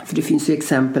 För det finns ju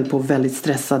exempel på väldigt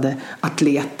stressade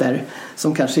atleter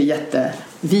som kanske är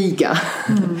jätteviga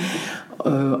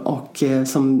och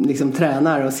som liksom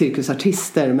tränar, och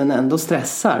cirkusartister, men ändå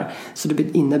stressar. Så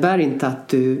det innebär inte att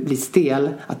du blir stel,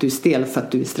 att du är stel för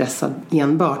att du är stressad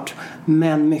enbart,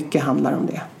 men mycket handlar om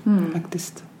det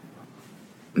faktiskt.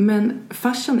 Men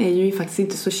fascian är ju faktiskt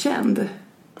inte så känd.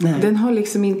 Nej. Den har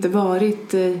liksom inte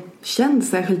varit känd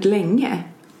särskilt länge.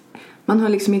 Man har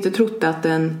liksom inte trott att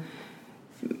den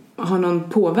har någon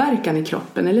påverkan i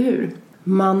kroppen, eller hur?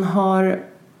 Man har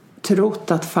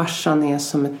trott att fascian är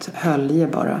som ett hölje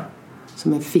bara.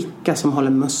 Som en ficka som håller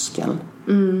muskeln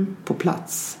på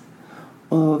plats.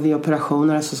 Och vid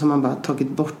operationer så har man bara tagit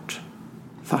bort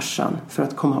fascian för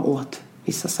att komma åt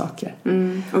vissa saker.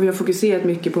 Och vi har fokuserat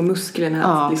mycket på musklerna,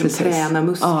 att liksom träna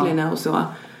musklerna och så.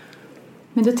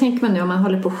 Men då tänker man nu, om man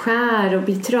håller på och skär och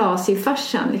blir trasig i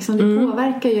fascian, liksom, det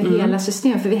påverkar ju hela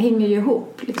systemet, för vi hänger ju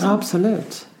ihop. Liksom. Ja,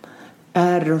 absolut.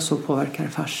 Och så påverkar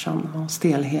fascian och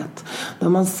stelhet. Då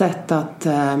har man sett att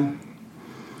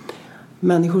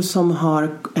människor som har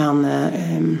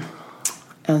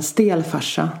en stel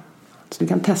fascia. Så du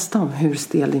kan testa om hur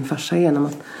stel din fascia är genom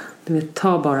att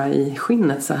ta bara i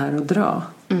skinnet så här och dra.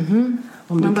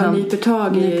 Om man bara nyper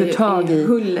tag i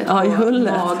hullet, i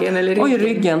hullet. Magen eller ryggen. Och i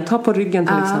ryggen. Ta på ryggen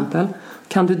till exempel.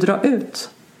 Kan du dra ut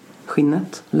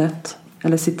skinnet lätt?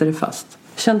 Eller sitter det fast?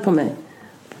 Känn på mig.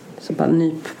 Så bara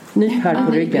nyp här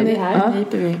på ryggen. Det här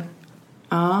nyper vi.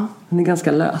 Ja. Den är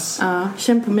ganska lös. Ja,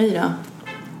 känn på mig då.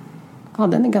 Ja,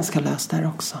 den är ganska lös där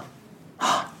också.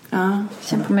 Ja,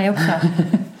 känn på mig också.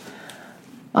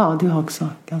 Ja, du har också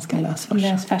ganska lös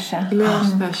fascia.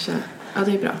 Lös fascia. Ja,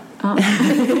 det är bra. Ja.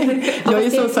 Jag är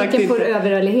så sagt inte... får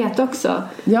överrörlighet också.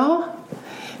 Ja.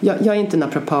 Jag är inte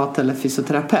naprapat eller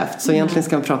fysioterapeut, så egentligen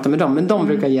ska man prata med dem. Men de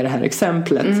brukar ge det här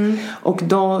exemplet. Och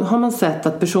då har man sett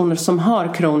att personer som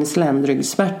har kronisk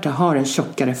ländryggsmärta har en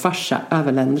tjockare fascia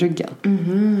över ländryggen.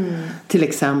 Till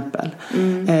exempel.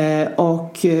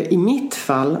 Och i mitt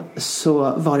fall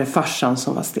så var det fascian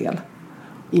som var stel.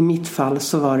 I mitt fall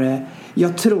så var det...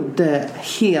 Jag trodde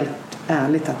helt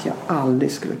ärligt att jag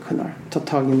aldrig skulle kunna ta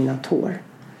tag i mina tår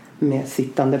med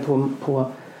sittande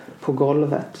på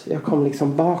golvet. Jag kom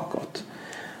liksom bakåt.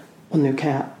 Och nu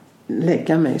kan jag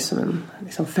lägga mig som en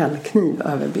liksom fällkniv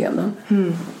över benen.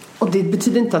 Och det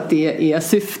betyder inte att det är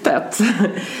syftet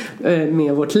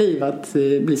med vårt liv, att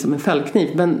bli som en fällkniv.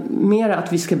 Men mer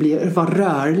att vi ska vara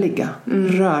rörliga.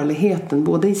 Rörligheten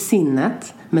både i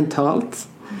sinnet, mentalt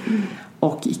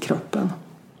och i kroppen.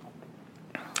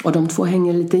 Och de två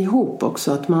hänger lite ihop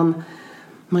också. Att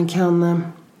man kan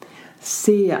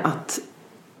se att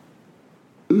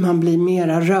man blir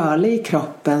mera rörlig i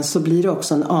kroppen, så blir det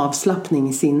också en avslappning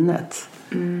i sinnet.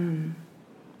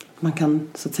 Man kan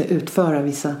så att säga utföra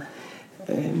vissa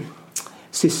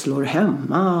sysslor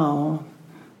hemma och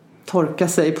torka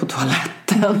sig på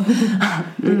toaletten.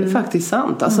 Det är faktiskt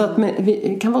sant. Alltså att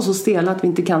vi kan vara så stela att vi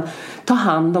inte kan ta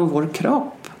hand om vår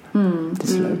kropp till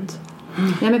slut.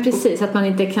 Ja, men precis, att man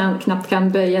inte knappt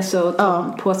kan böja sig och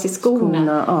ta på sig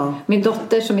skorna. Min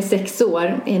dotter som är 6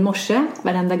 år, i morse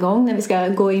varenda gång när vi ska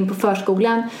gå in på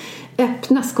förskolan,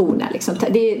 öppna skorna liksom.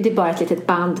 Det är bara ett litet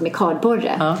band med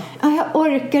kardborre. Jag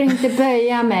orkar inte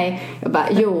böja mig. Jag bara,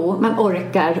 jo, man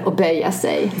orkar att böja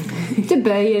sig. Du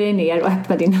böjer dig ner och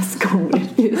öppnar dina skor.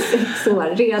 Du är 6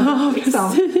 år redan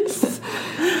liksom.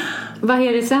 Vad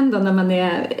är det sen då när man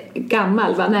är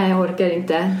gammal? Nej, jag orkar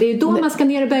inte. Det är ju då man ska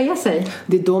ner och böja sig.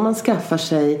 Det är då man skaffar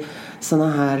sig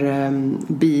såna här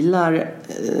bilar.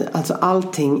 Alltså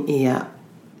allting är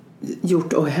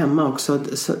gjort och hemma också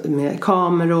med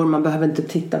kameror. Man behöver inte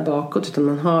titta bakåt, utan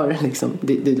man har liksom,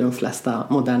 det de flesta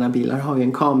moderna bilar har ju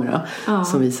en kamera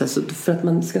som visar, så för att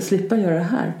man ska slippa göra det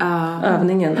här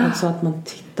övningen, alltså att man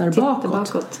tittar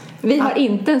bakåt. Vi har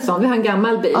inte en sån, vi har en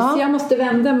gammal bil, så jag måste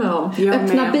vända mig om,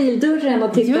 öppna bildörren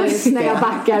och titta ut när jag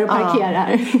backar och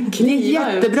parkerar. Det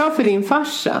är jättebra för din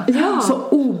fascia. Så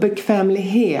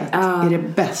obekvämlighet är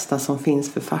det bästa som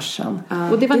finns för fascian.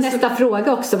 Och det var nästa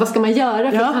fråga också, vad ska man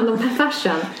göra för att ta hand om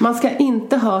fascian? Man ska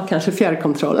inte ha kanske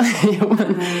fjärrkontroll.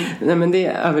 Nej, men det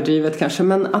är överdrivet kanske,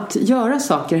 men att göra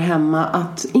saker hemma,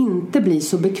 att inte bli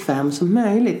så bekväm som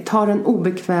möjligt, ta den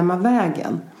obekväma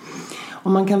vägen.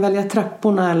 Om man kan välja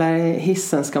trapporna eller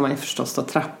hissen, ska man ju förstås ta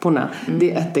trapporna.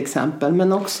 Det är ett exempel.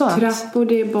 Men också att... Trappor,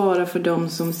 det är bara för de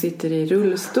som sitter i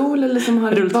rullstol eller som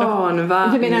har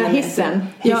barnvagn. Du menar hissen?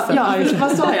 Ja,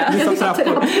 vad sa jag? Du sa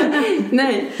trappor.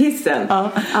 Nej, hissen.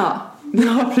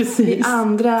 Ja, precis. Vi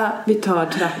andra, vi tar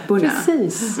trapporna.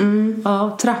 Precis.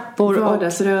 Ja, trappor.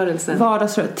 Vardagsrörelsen.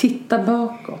 Titta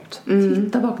bakåt.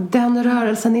 Titta bakåt. Den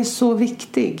rörelsen är så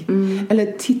viktig.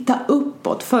 Eller titta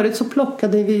uppåt. Förut så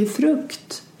plockade vi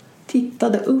frukt.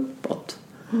 Tittade uppåt.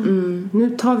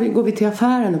 Nu går vi till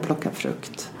affären och plockar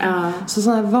frukt. Så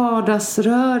sådana här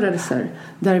vardagsrörelser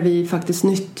där vi faktiskt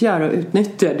nyttjar och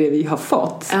utnyttjar det vi har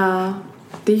fått.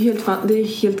 Det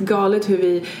är helt galet hur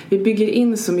vi bygger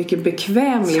in så mycket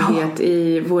bekvämlighet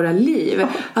i våra liv.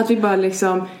 Att vi bara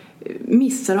liksom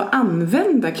missar att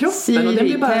använda kroppen. Och den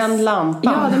blir bara den blir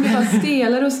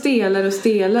bara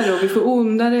stelare och vi får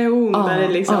ondare och ondare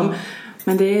liksom.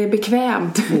 Men det är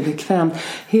bekvämt.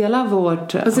 Hela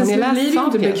vårt... Och till slut blir det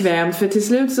inte bekvämt. För till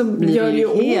slut så gör det ju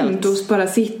ont att bara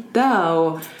sitta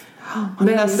och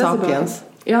vända sig.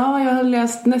 Ja, jag har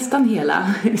läst nästan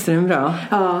hela. Visst är den bra?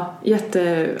 Ja,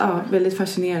 väldigt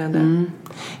fascinerande.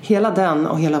 Hela den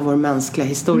och hela vår mänskliga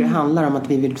historia handlar om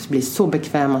att vi vill bli så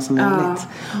bekväma som möjligt.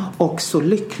 Och så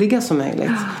lyckliga som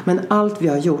möjligt. Men allt vi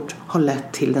har gjort har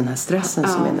lett till den här stressen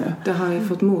som är nu. Det har ju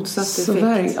fått motsatt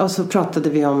effekt. Och så pratade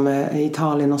vi om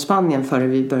Italien och Spanien före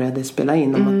vi började spela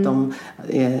in. Om att de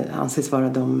anses vara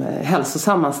de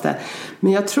hälsosammaste.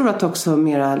 Men jag tror att också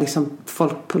mera liksom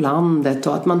folk på landet.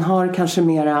 Och att man har kanske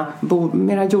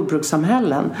mera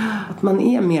jordbrukssamhällen. Att man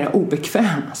är mera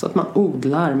obekväm. Alltså att man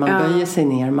odlar, man böjer sig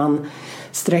ner, man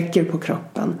sträcker på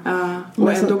kroppen.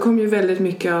 Och ändå kom ju väldigt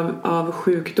mycket av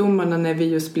sjukdomarna när vi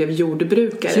just blev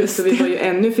jordbrukare. Så vi var ju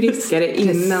ännu friskare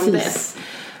innan dess.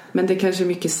 Men det är kanske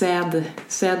mycket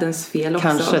sädens fel också.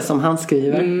 Kanske, som han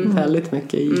skriver väldigt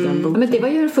mycket i den boken. Men det var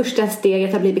ju det första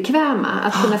steget att bli bekväma.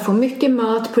 Att kunna få mycket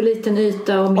mat på liten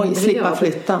yta och mindre slippa jobb.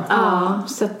 Flytta. Ja,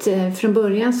 så att från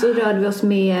början så rörde vi oss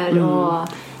mer.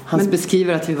 Han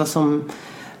beskriver att vi var som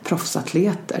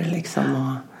proffsatleter liksom,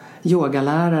 och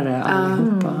yogalärare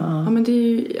allihopa. Ja, men det är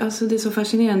ju, alltså det är så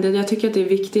fascinerande. Jag tycker att det är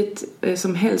viktigt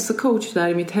som hälsocoach där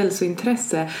i mitt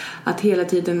hälsointresse att hela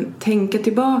tiden tänka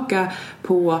tillbaka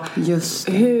på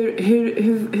hur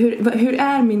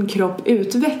är min kropp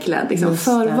utvecklad liksom?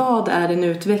 För vad är den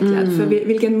utvecklad? För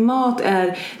vilken mat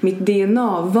är mitt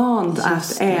DNA vant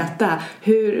att äta?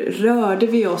 Hur rörde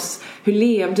vi oss? Hur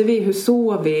levde vi? Hur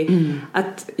sov vi?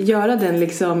 Att göra den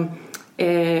liksom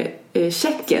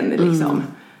checken liksom.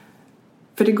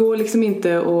 För det går liksom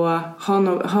inte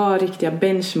att ha riktiga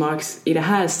benchmarks i det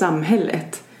här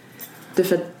samhället.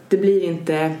 Därför att det blir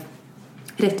inte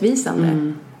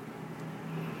rättvisande.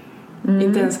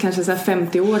 Inte ens kanske så här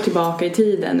 50 år tillbaka i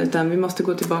tiden. Utan vi måste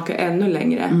gå tillbaka ännu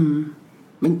längre.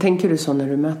 Men tänker du så när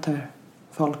du möter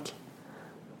folk?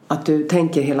 Att du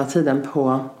tänker hela tiden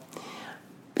på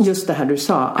just det här du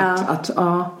sa. Att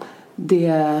det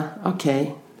är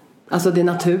okej. Alltså det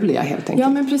naturliga helt enkelt. Ja,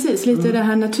 men precis. Lite det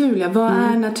här naturliga. Vad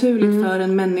är naturligt för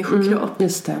en människokropp?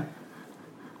 Just det.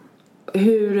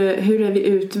 Hur är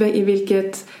vi i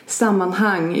vilket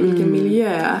sammanhang, i vilken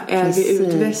miljö är vi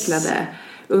utvecklade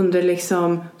under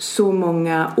liksom så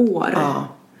många år? Ja.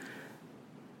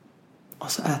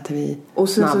 Och så äter vi. Och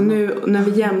sen så nu när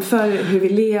vi jämför hur vi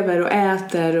lever och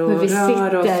äter och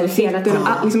rör oss och sitter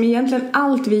och liksom egentligen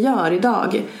allt vi gör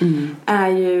idag är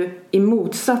ju i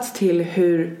motsats till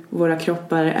hur våra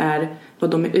kroppar är, vad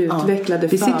de är utvecklade för.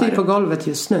 Vi sitter ju på golvet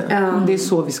just nu. Det är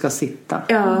så vi ska sitta.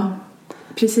 Ja,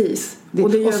 precis. Och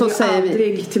det gör vi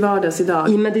aldrig till vardags idag.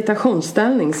 I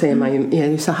meditationsställning säger man ju, är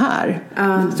ju så här.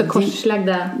 Så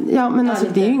korslagda. Ja, men alltså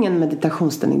det är ju ingen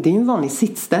meditationsställning. Det är ju en vanlig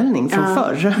sittställning från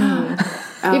förr.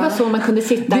 Det var så man kunde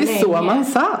sitta länge. Det är så man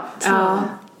satt. Ja.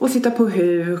 Och sitta på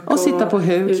huk. Och sitta på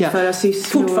huk, utföra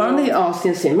sysslor. Fortfarande i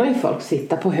Asien ser man ju folk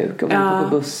sitta på huk och vänta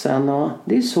på bussen. Och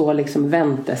det är så liksom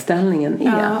vänteställningen är.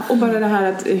 Ja, och bara det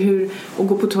här att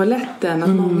gå på toaletten. Att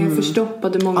många är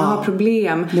förstoppade, många har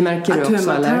problem. Det märker du att också,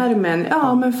 tömma tarmen.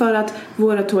 Ja, men för att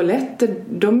våra toaletter,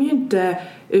 de är ju inte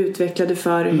utvecklade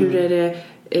för hur är det...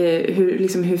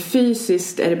 hur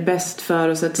fysiskt är det bäst för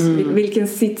oss att vilken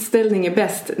sittställning är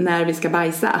bäst när vi ska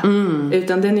bajsa,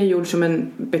 utan den är gjord som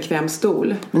en bekväm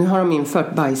stol. Men nu har de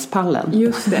infört bajspallen.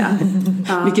 Just det.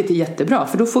 Vilket är jättebra,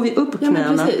 för då får vi upp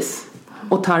knäna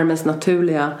och tarmens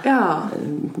naturliga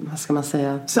vad ska man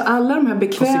säga, så alla de här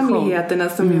bekvämligheterna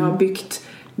som vi har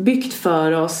byggt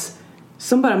för oss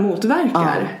som bara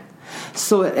motverkar.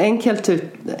 Så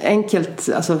enkelt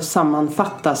alltså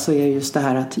sammanfatta så är just det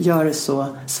här att göra det så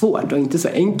svårt och inte så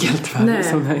enkelt för dig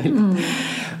som möjligt.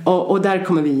 Och där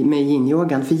kommer vi med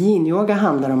yin-yogan. För yin-yoga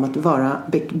handlar om att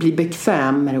bli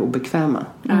bekväm med det obekväma.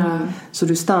 Så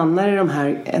du stannar i de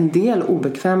här en del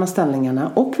obekväma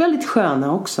ställningarna och väldigt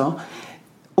sköna också.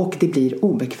 Och det blir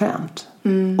obekvämt.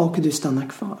 Och du stannar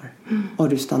kvar. Och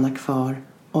du stannar kvar.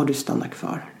 Och du stannar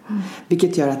kvar.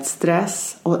 Vilket gör att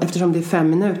stress, och eftersom det är 5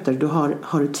 minuter, då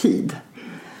har du tid.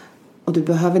 Och du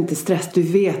behöver inte stress, du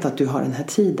vet att du har den här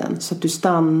tiden. Så att du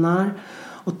stannar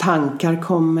och tankar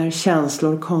kommer,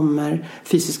 känslor kommer,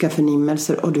 fysiska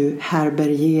förnimmelser, och du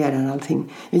härbärgerar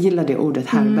allting. Jag gillar det ordet,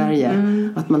 härbärge.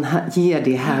 Att man ger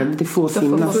det här, det får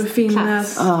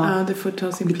finnas. Det får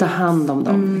ta sin plats. Vi tar hand om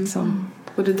dem liksom.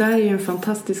 Och det där är ju en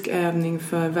fantastisk övning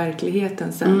för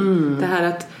verkligheten sen. Det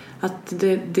här att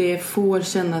det får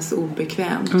kännas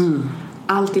obekvämt.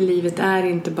 Allt i livet är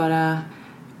inte bara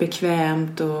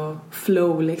bekvämt och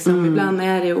flow liksom. Ibland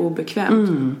är det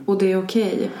obekvämt. Och det är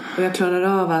okej. Och jag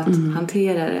klarar av att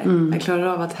hantera det. Jag klarar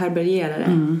av att härbärgera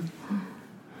det.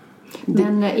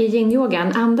 Men i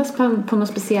yin-yogan, andas på något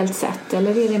speciellt sätt?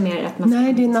 Eller är det mer att man...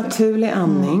 Nej, det är naturlig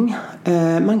andning.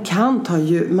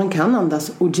 Man kan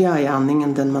andas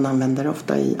ujjayi-andningen, den man använder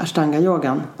ofta i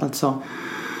ashtanga-yogan. Alltså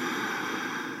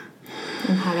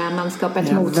den här man skapar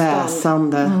ett motstånd.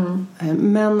 Väsande.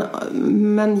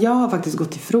 Men jag har faktiskt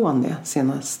gått ifrån det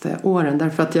senaste åren.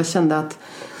 Därför att jag kände att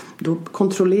då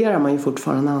kontrollerar man ju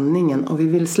fortfarande andningen. Och vi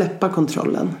vill släppa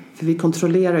kontrollen. För vi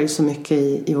kontrollerar ju så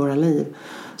mycket i våra liv.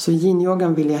 Så i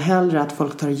yin-yogan vill jag hellre att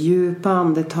folk tar djupa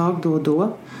andetag då och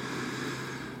då.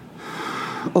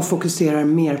 Och fokuserar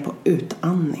mer på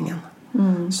utandningen.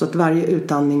 Så att varje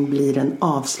utandning blir en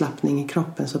avslappning i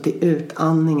kroppen. Så att det är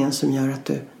utandningen som gör att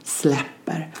du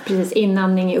släpper. Precis,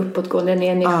 inandning är uppåtgående, den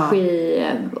är energi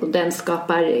och den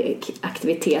skapar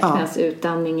aktivitet. Medan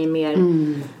utandning är mer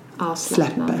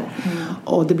avslappnande. Släpper.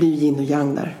 Och det blir yin och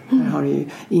yang där. Här har du ju,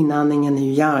 inandningen är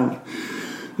ju yang.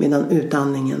 Medan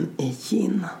utandningen är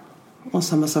yin. Och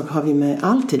samma sak har vi med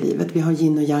allt i livet. Vi har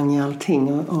yin och yang i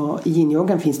allting. Och i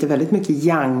yin-yogan finns det väldigt mycket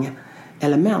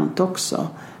yang-element också.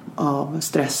 Av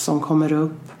stress som kommer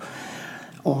upp.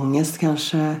 Ångest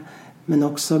kanske. Men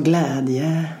också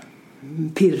glädje.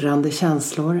 Pirrande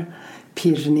känslor.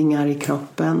 Pirrningar i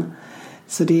kroppen.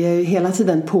 Så det är hela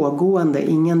tiden pågående.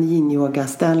 Ingen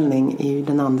yin-yoga-ställning är ju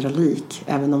den andra lik.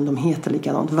 Även om de heter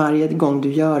likadant. Varje gång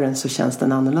du gör den så känns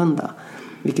den annorlunda.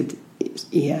 Vilket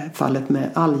är fallet med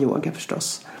all yoga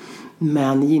förstås.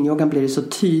 Men i yin-yogan blir det så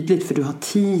tydligt för du har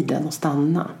tiden att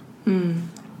stanna.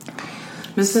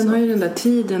 Men sen har ju den där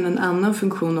tiden en annan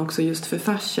funktion också just för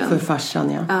fascian. För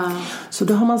fascian, ja. Så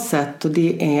då har man sett, och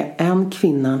det är en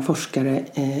kvinna, en forskare,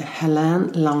 Helen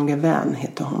Langevin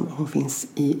heter hon. Hon finns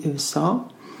i USA.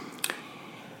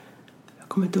 Jag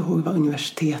kommer inte ihåg vad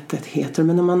universitetet heter.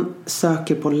 Men om man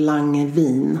söker på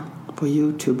Langevin på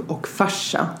YouTube och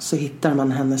fascia så hittar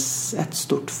man hennes ett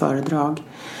stort föredrag.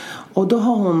 Och då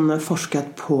har hon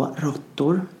forskat på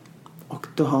råttor. Och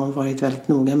då har hon varit väldigt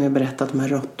noga med att berätta att de här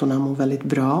råttorna mår väldigt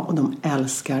bra. Och de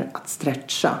älskar att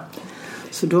stretcha.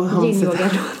 Så då har hon sett,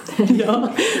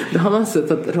 då har man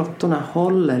sett att råttorna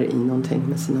håller i någonting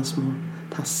med sina små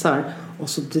tassar. Och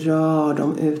så drar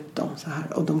de ut dem så här.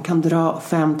 Och de kan dra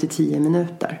 5-10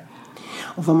 minuter.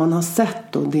 Och vad man har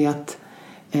sett då det är att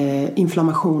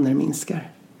inflammationer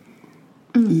minskar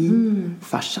i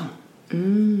fascian.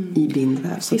 I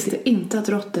bindväv. Visste inte att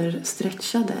råttor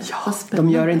stretchade. Ja, de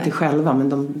gör det inte själva men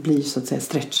de blir så att säga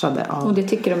stretchade av och det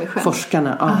tycker de är skönt.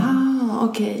 Forskarna.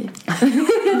 Okej. Jag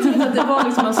trodde att det var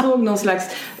liksom man såg någon slags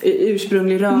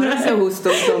ursprunglig rörelse hos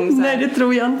dem som så här... Nej, det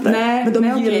tror jag inte. Men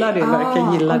de gillar det,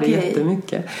 verkar gilla det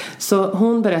jättemycket. Så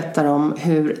hon berättar om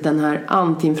hur den här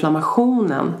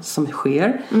antiinflammationen som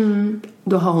sker,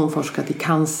 då har hon forskat i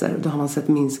cancer. Då har man sett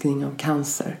minskning av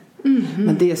cancer.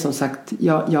 Men det är som sagt,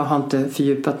 jag har inte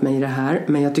fördjupat mig i det här,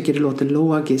 men jag tycker det låter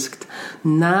logiskt.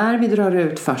 När vi drar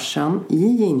ut fascian i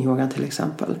yin-yoga till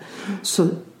exempel, så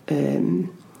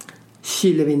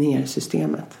kyler vi ner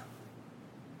systemet.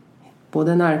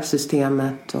 Både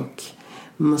nervsystemet och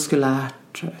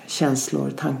muskulärt, känslor,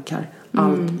 tankar.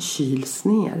 Allt kyls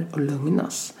ner och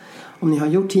lugnas. Om ni har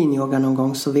gjort yin-yoga någon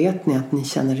gång så vet ni att ni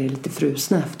känner er lite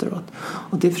frusna efteråt.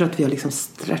 Och det är för att vi har liksom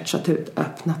stretchat ut,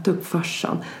 öppnat upp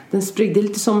fascian. Det är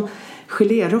lite som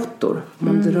gelérottor.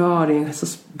 Man drar in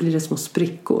så blir det små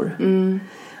sprickor.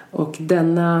 Och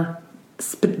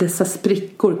dessa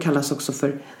sprickor kallas också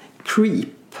för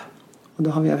creep. Och då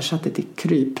har vi översatt det till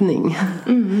krypning.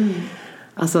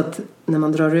 Alltså att när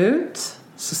man drar ut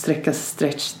så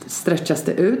stretchas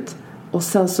det ut. Och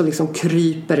sen så liksom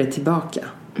kryper det tillbaka.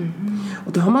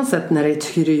 Och då har man sett när det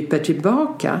kryper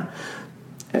tillbaka.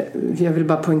 Jag vill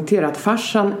bara poängtera att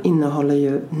fascian innehåller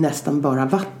ju nästan bara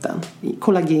vatten.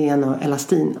 Kollagen och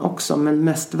elastin också, men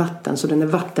mest vatten. Så den är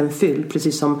vattenfylld,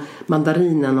 precis som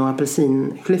mandarinen och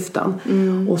apelsinklyftan.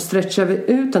 Och stretchar vi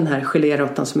ut den här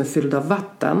gelérottan som är fylld av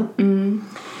vatten.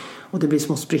 Och det blir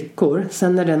små sprickor.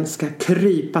 Sen när den ska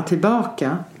krypa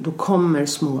tillbaka, då kommer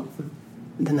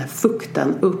den här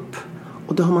fukten upp.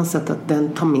 Och då har man sett att den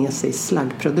tar med sig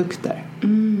slaggprodukter.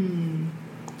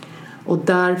 Och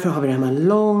därför har vi de här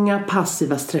långa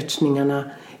passiva stretchningarna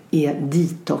är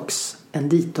en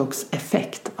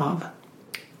detox-effekt av.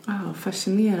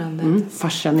 Fascinerande.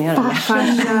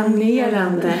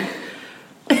 Fascinerande.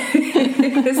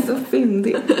 Det är så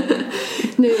fyndigt.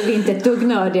 Nu är vi inte ett dugg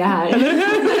nördiga här.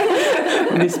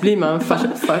 Visst blir man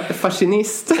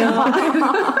fascinist.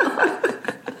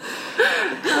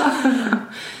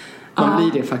 Man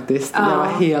blir det faktiskt. Jag var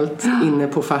helt inne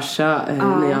på fascia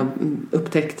när jag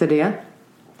upptäckte det.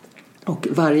 Och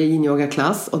varje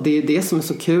yin-yoga-klass, och det är det som är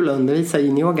så kul att undervisa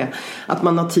yin-yoga, att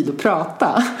man har tid att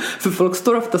prata. För folk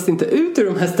står oftast inte ut ur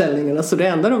de här ställningarna, så det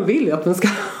enda de vill är att man ska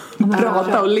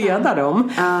prata och leda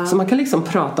dem. Så man kan liksom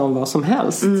prata om vad som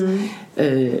helst.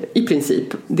 I princip,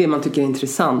 det man tycker är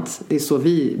intressant, det är så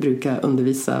vi brukar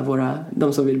undervisa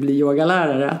de som vill bli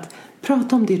yogalärare, att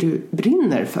prata om det du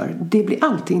brinner för. Det blir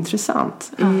alltid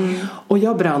intressant. Och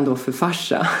jag brann då för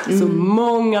fascia. Så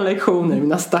många lektioner.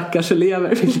 Mina stackars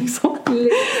elever vill liksom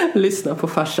lyssna på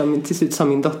fascia. Till slut sa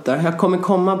min dotter: jag kommer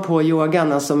komma på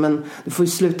yogan, alltså, men du får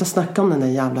ju sluta snacka om den där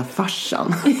jävla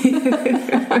fascian.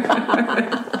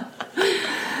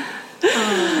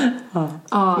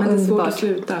 Men det är svårt att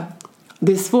sluta.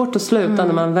 Det är svårt att sluta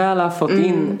när man väl har fått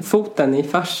in foten i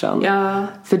fascian.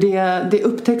 För det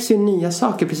upptäcks ju nya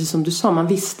saker, precis som du sa. Man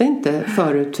visste inte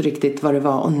förut riktigt vad det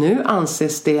var. Och nu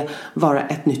anses det vara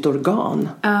ett nytt organ.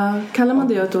 Kallar man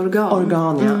det ett organ?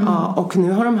 Organ, ja. Och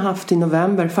nu har de haft i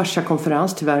november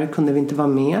fasciakonferens. Tyvärr kunde vi inte vara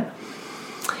med.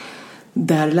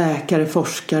 Där läkare,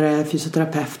 forskare,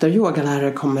 fysioterapeuter,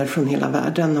 yogalärare kommer från hela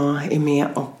världen och är med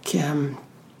och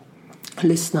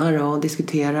lyssnar och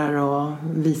diskuterar och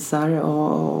visar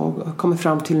och kommer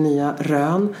fram till nya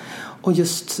rön. Och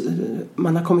just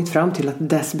man har kommit fram till att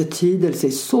dess betydelse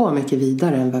är så mycket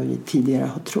vidare än vad vi tidigare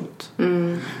har trott.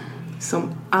 Som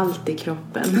allt i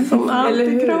kroppen. Som allt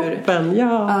i kroppen,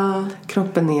 ja.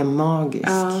 Kroppen är magisk.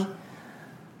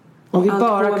 Om vi allt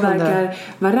bara påverkar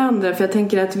varandra. För jag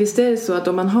tänker att visst är det så att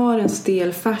om man har en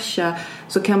stel fascia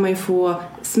så kan man ju få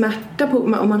smärta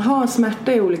om man har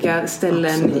smärta i olika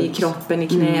ställen i kroppen, i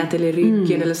knät eller i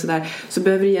ryggen eller sådär, så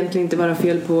behöver det egentligen inte vara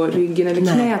fel på ryggen eller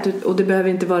knät. Och det behöver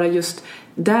inte vara just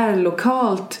där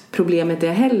lokalt problemet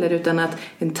är heller, utan att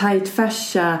en tight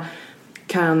fascia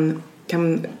kan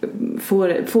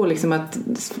få liksom att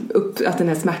den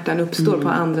här smärtan uppstår på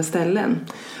andra ställen.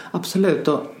 Absolut.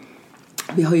 Och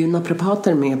vi har ju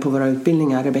naprapater med på våra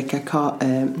utbildningar, Rebecca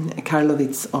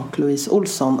Karlovitz och Louise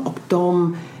Olsson, och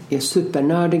de är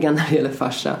supernördiga när det gäller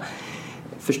fascia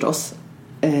förstås.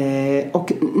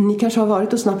 Och ni kanske har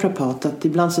varit hos naprapat, att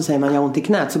ibland så säger man jag har ont i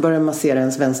knät, så börjar man massera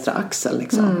ens vänstra axel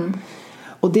liksom.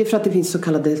 Och det är för att det finns så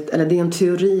kallade, eller det är en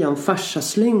teori om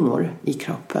fasciaslingor i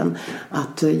kroppen,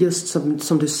 att just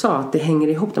som du sa, att det hänger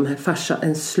ihop de här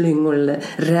en slyngor eller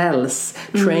räls,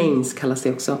 trains kallas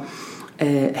det också,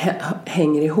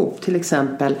 hänger ihop. Till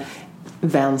exempel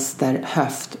vänster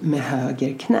höft med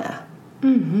höger knä.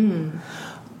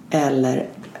 Eller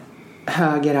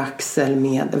höger axel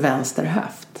med vänster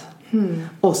höft.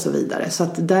 Och så vidare. Så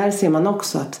att där ser man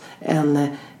också att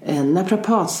en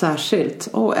naprapat särskilt,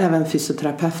 och även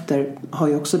fysioterapeuter har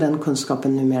ju också den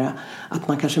kunskapen numera, att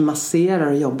man kanske masserar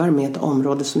och jobbar med ett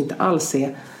område som inte alls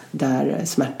är där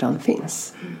smärtan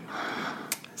finns.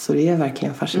 Så det är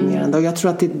verkligen fascinerande. Och jag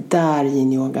tror att det är där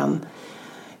yin-yogan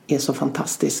är så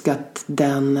fantastisk. Att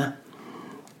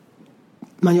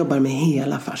man jobbar med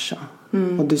hela fascian.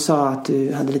 Och du sa att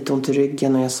du hade lite ont i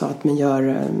ryggen. Och jag sa att man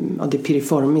gör, och det är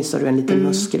piriformis, och det är en liten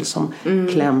muskel som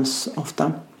kläms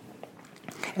ofta.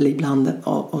 Eller ibland.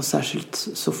 Och särskilt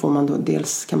så får man då,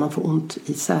 dels kan man få ont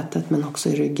i sätet men också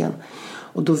i ryggen.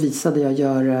 Och då visade jag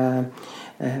gör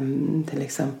till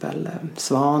exempel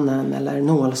svanen eller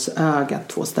nålsögat,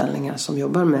 2 ställningar som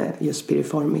jobbar med just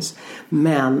piriformis.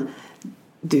 Men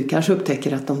du kanske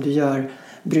upptäcker att om du gör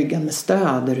bryggan med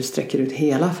stöd, där du sträcker ut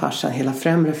hela fascian, hela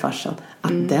främre fascian,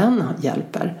 att den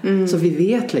hjälper. Så vi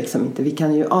vet liksom inte, vi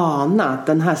kan ju ana att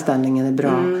den här ställningen är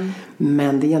bra,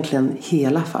 men det är egentligen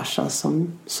hela fascian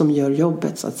som gör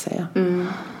jobbet, så att säga.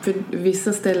 För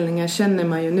vissa ställningar känner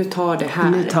man ju, nu tar det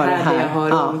här jag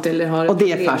har ont, eller har och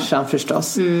det är fascian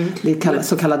förstås. Det är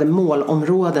så kallade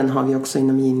målområden har vi också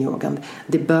inom yin-yogan.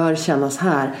 Det bör kännas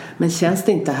här, men känns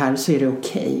det inte här så är det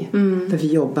okej. För vi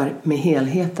jobbar med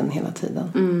helheten hela tiden.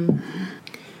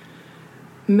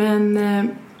 Men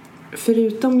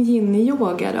förutom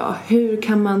yin-yoga då, hur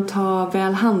kan man ta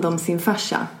väl hand om sin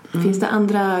fascia? Finns det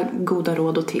andra goda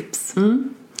råd och tips?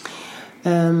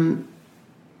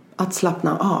 Att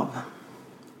slappna av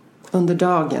under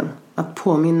dagen. Att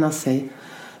påminna sig,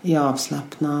 är jag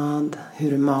avslappnad?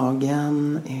 Hur är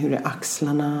magen? Hur är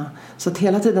axlarna? Så att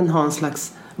hela tiden ha en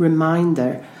slags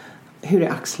reminder. Hur är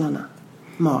axlarna?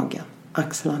 Magen.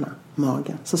 Axlarna.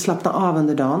 Magen. Så slappna av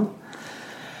under dagen.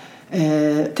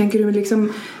 Tänker du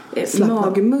liksom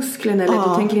magmusklerna, eller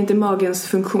du tänker inte magens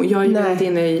funktion? Jag är ju väldigt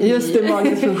inne i just det,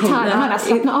 magens funktion. Tarmarna,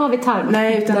 slappna av i tarmarna.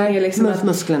 Nej, utan det är liksom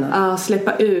musklerna.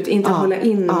 Släppa ut, inte hålla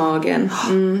in magen.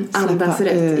 Andas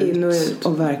rätt in och ut.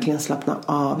 Och verkligen slappna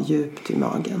av djupt i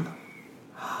magen.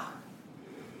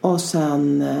 Och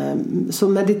sen så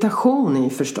meditation är ju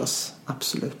förstås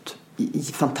absolut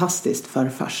fantastiskt för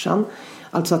fascian.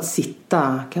 Alltså att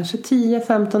sitta kanske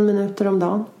 10-15 minuter om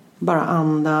dagen. Bara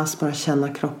andas, bara känna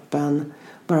kroppen.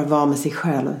 Bara vara med sig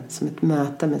själv, som ett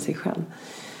möte med sig själv.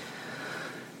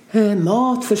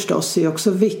 Mat förstås är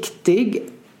också viktig.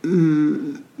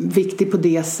 Viktig på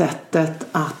det sättet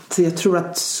att jag tror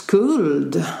att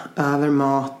skuld över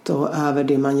mat och över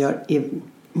det man gör är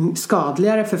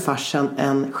skadligare för farsen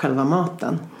än själva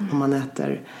maten. Om man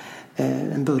äter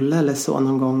en bulle eller så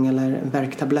någon gång, eller en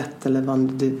värktablett eller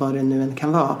vad det nu än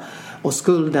kan vara. Och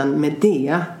skulden med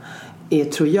det är,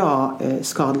 tror jag,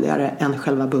 skadligare än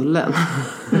själva bullen.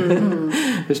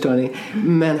 Förstår ni?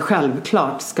 Men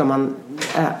självklart ska man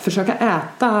försöka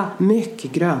äta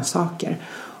mycket grönsaker.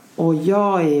 Och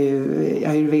jag är ju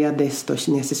ayurvediskt och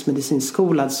kinesisk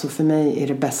medicinskolad, så för mig är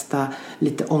det bästa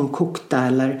lite omkokta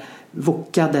eller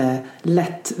wokade,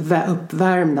 lätt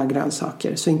uppvärmda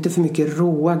grönsaker. Så inte för mycket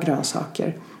råa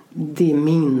grönsaker. Det är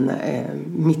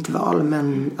mitt val,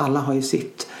 men alla har ju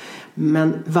sitt.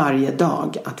 Men varje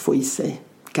dag att få i sig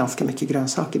ganska mycket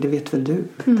grönsaker, det vet väl du,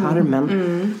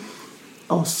 tarmen.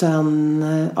 Och sen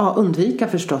undvika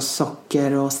förstås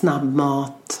socker och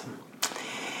snabbmat.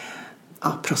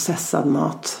 Processad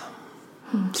mat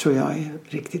tror jag är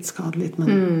riktigt skadligt.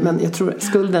 Men jag tror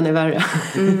skulden är värre.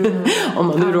 Om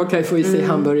man nu råkar få i sig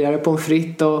hamburgare, pommes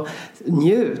frites och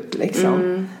njut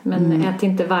liksom. Men ät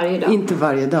inte varje dag. Inte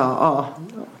varje dag,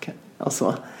 okay. Och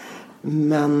så.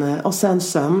 Men, och sen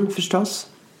sömn förstås.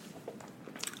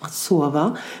 Att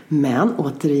sova. Men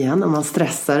återigen, om man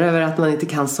stressar över att man inte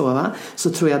kan sova, så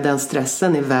tror jag den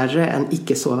stressen är värre än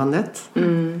icke-sovandet.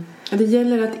 Det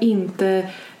gäller att inte...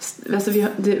 Alltså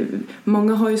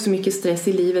många har ju så mycket stress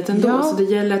i livet ändå, så det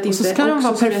gäller att inte så ska de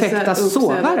vara perfekta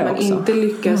sovare man också. Inte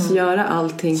lyckas göra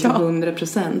allting till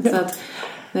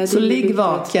 100%. Så ligg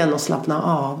vaken och slappna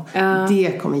av.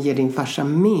 Det kommer ge din farsa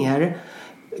mer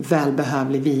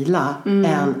välbehövlig vila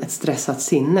än ett stressat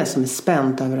sinne som är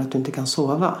spänt över att du inte kan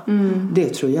sova. Det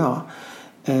tror jag.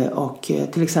 Och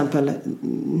till exempel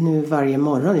nu varje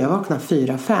morgon, jag vaknar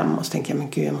 4-5 och så tänker jag, men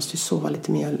gud, jag måste ju sova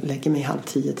lite mer. Jag lägger mig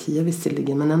 9:30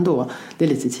 visserligen, men ändå, det är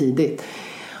lite tidigt.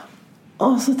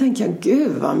 Och så tänker jag,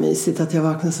 gud vad mysigt att jag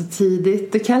vaknar så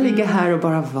tidigt. Det kan ligga här och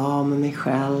bara vara med mig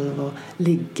själv och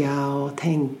ligga och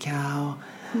tänka och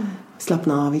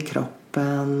slappna av i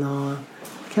kroppen och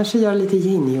kanske göra lite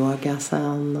yin-yoga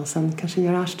sen och sen kanske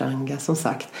göra ashtanga som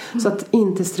sagt. Så att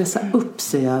inte stressa upp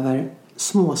sig över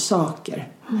små saker.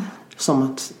 Som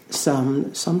att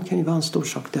sömn kan ju vara en stor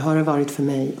sak. Det har det varit för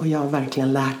mig och jag har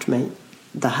verkligen lärt mig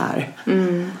det här.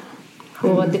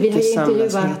 Och vi har ju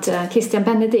intervjuat Christian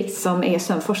Benedikt som är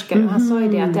sömnforskare. Han sa ju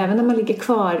det att även när man ligger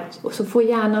kvar så får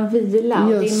hjärnan vila. Och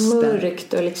det är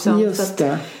mörkt och liksom, så att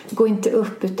gå inte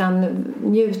upp utan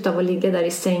njut av att ligga där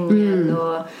i sängen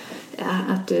och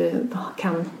att du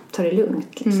kan ta det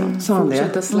lugnt liksom.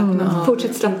 Fortsätta slappna av.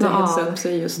 Fortsätt slappna av. Också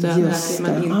just det att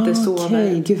man inte sover.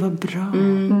 Okej, gud vad bra.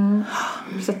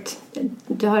 Så att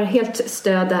du har helt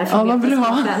stöd där för vad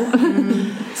bra.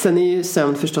 Sen är ju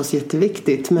sömn förstås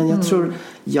jätteviktigt, men jag tror,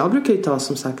 jag brukar ju ta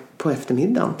som sagt på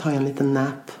eftermiddagen, ta en liten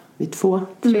nap vid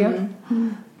 2-3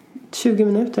 20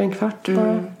 minuter, en kvart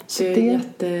bara. Så det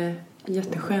är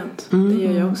jätteskönt. Det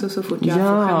gör jag också så fort jag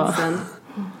får chansen.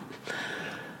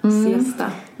 Siesta.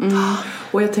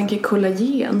 Och jag tänker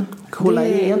kollagen.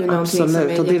 Kollagen,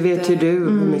 absolut. Och det vet ju du hur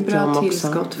mycket om också. Bra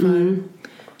tillskott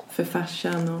för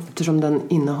farsan. Och... Eftersom den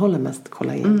innehåller mest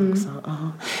kollagen också.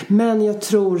 Men jag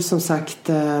tror som sagt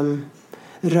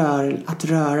att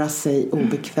röra sig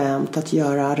obekvämt. Att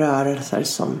göra rörelser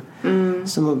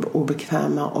som är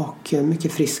obekväma. Och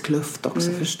mycket frisk luft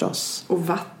också förstås. Och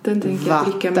vatten, tänker jag.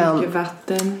 Dricka mycket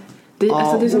vatten. Det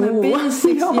är sådana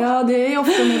basics. Ja, det är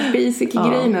ofta de basic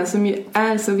grejerna som ju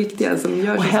är så viktiga, som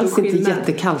gör så stor skillnad. Och helst inte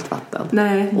jättekallt vatten.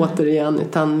 Nej. Återigen,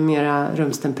 utan mera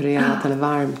rumstempererat eller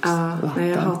varmt vatten. Nej,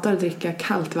 jag hatar att dricka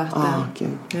kallt vatten.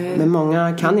 Men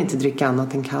många kan inte dricka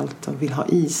annat än kallt och vill ha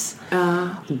is.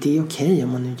 Det är okej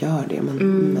om man nu gör det.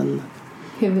 Men...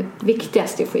 Hur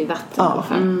viktigast är att få i vatten i alla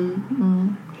fall.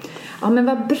 Ja, men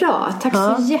vad bra. Tack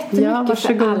så jättemycket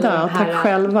för alla de här. Tack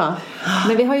själva.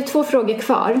 Men vi har ju 2 frågor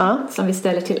kvar som vi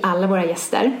ställer till alla våra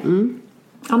gäster.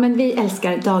 Ja, men vi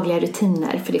älskar dagliga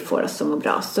rutiner för det får oss att må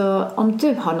bra. Så om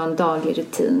du har någon daglig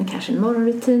rutin, kanske en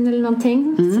morgonrutin eller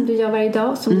någonting som du gör varje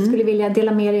dag som du skulle vilja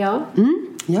dela med dig av?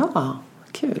 Ja,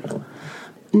 kul.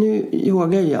 Nu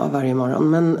yogar jag varje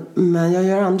morgon, men jag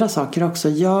gör andra saker också.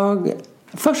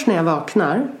 Först när jag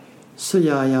vaknar så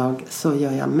gör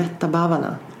jag metta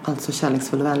bhavana. Alltså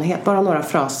kärleksfull vänlighet. Bara några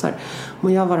fraser. Må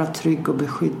jag vara trygg och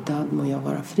beskyddad. Må jag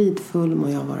vara fridfull. Må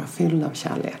jag vara fylld av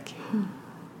kärlek.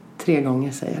 3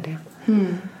 gånger säger jag det.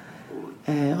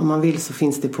 Om man vill så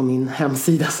finns det på min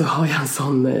hemsida, så har jag en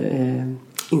sån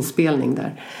inspelning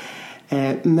där.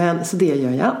 Men så det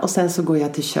gör jag. Och sen så går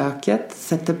jag till köket,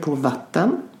 sätter på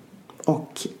vatten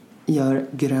och gör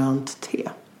grönt te.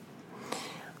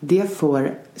 Det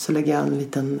så lägger jag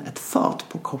ett fat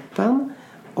på koppen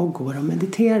och går och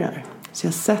mediterar. Så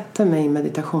jag sätter mig i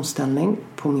meditationsställning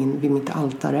vid mitt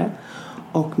altare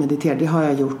och mediterar. Det har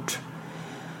jag gjort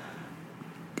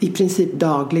i princip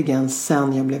dagligen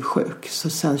sedan jag blev sjuk. Så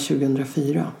sedan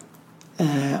 2004.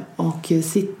 Och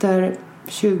sitter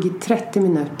 20-30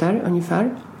 minuter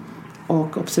ungefär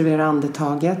och observerar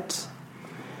andetaget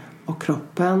och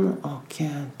kroppen och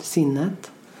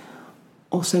sinnet.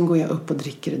 Och sen går jag upp och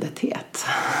dricker det där teet.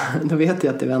 Då vet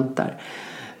jag att det väntar.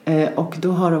 Och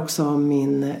då har också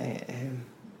min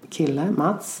kille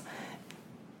Mats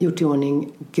gjort i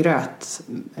ordning gröt.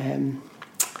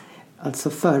 Alltså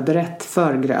förberett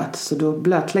för gröt. Så då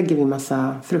blötlägger vi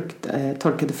massa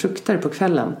torkade frukter på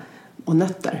kvällen. Och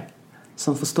nötter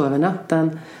som får stå över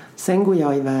natten. Sen går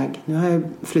jag iväg. Nu har jag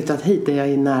flyttat hit där jag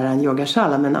är nära en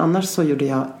yogashala. Men annars så gjorde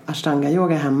jag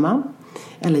ashtanga-yoga hemma.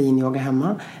 Eller yin-yoga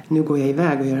hemma. Nu går jag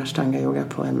iväg och gör ashtanga-yoga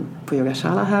på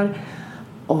yogashala här.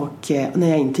 Och när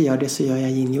jag inte gör det så gör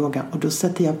jag yin-yoga. Och då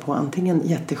sätter jag på antingen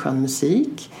jätteskön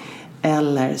musik.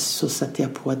 Eller så sätter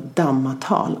jag på ett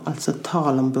dhamma-tal. Alltså ett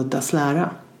tal om Buddhas lära.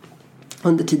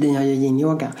 Under tiden jag gör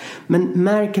yin-yoga. Men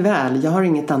märk väl, jag har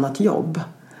inget annat jobb.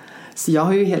 Så jag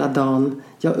har ju hela dagen,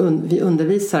 vi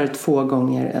undervisar 2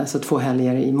 gånger, alltså 2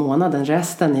 helger i månaden.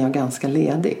 Resten är jag ganska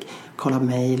ledig. Kolla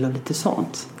mejl och lite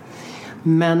sånt.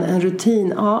 Men en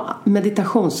rutin,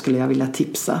 meditation skulle jag vilja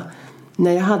tipsa.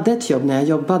 När jag hade ett jobb, när jag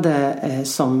jobbade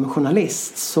som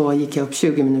journalist, så gick jag upp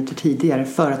 20 minuter tidigare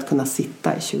för att kunna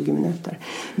sitta i 20 minuter.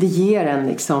 Det ger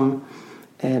en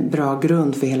bra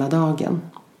grund för hela dagen.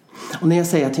 Och när jag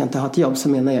säger att jag inte har ett jobb så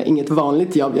menar jag inget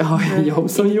vanligt jobb. Jag har ju jobb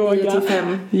som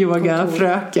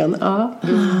yogafröken. Ja.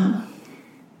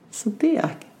 Så det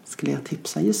skulle jag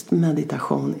tipsa. Just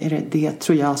meditation är det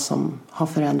tror jag som har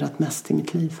förändrat mest i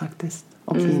mitt liv faktiskt.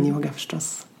 Och yin-yoga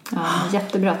förstås. Ja,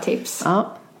 jättebra tips.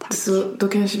 Ja. Tack. Så då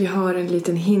kanske vi har en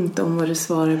liten hint om vad du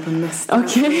svarar på nästa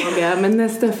fråga. Men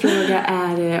nästa fråga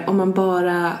är om man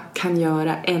bara kan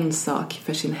göra en sak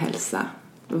för sin hälsa.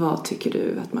 Vad tycker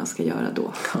du att man ska göra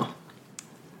då? Ja.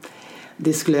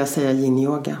 Det skulle jag säga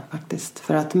yin-yoga faktiskt.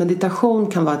 För att meditation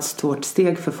kan vara ett stort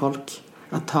steg för folk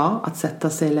att ta. Att sätta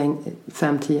sig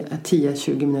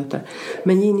 10-20 minuter.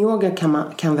 Men yin-yoga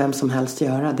kan vem som helst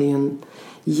göra. Det är ju en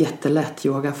jättelätt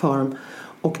yogaform.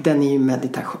 Och den är ju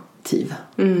meditativ.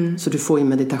 Så du får i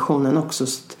meditationen också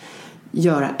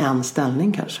göra en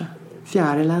ställning kanske.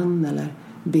 Fjärilen eller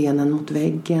benen mot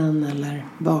väggen eller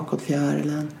bakåt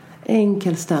fjärilen.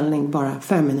 Enkel ställning, bara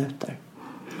 5 minuter.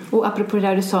 Och apropå det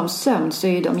där du sa om sömn, så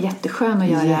är ju de jättesköna att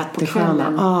göra på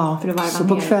kvällen. Ja, för att varva så ner.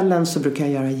 På kvällen så brukar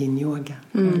jag göra yin-yoga.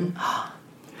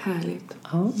 Härligt.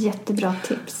 Ja. Jättebra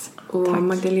tips. Och tack.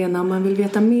 Magdalena, om man vill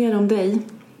veta mer om dig,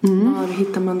 var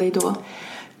hittar man dig då?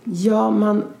 Ja,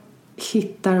 man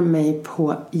hittar mig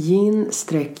på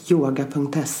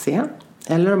yin-yoga.se.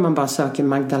 Eller om man bara söker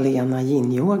Magdalena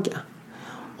yin-yoga.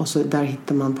 Och så där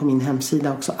hittar man på min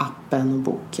hemsida också appen och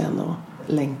boken och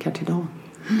länkar till dem.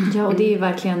 Ja, och det är ju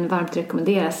verkligen varmt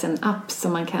rekommenderas. En app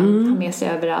som man kan ta med sig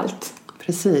överallt.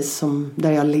 Precis,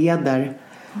 där jag leder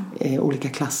olika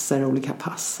klasser, olika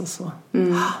pass och så.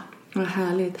 Vad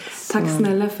härligt. Tack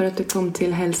snälla för att du kom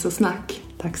till Hälsosnack.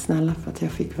 Tack snälla för att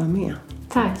jag fick vara med.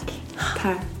 Tack.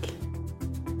 Tack.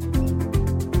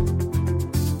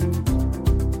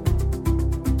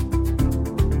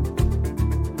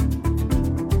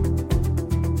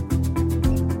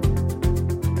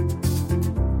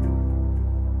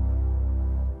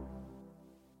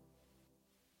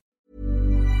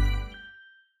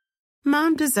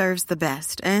 Mom deserves the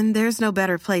best, and there's no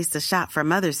better place to shop for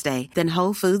Mother's Day than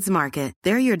Whole Foods Market.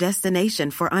 They're your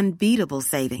destination for unbeatable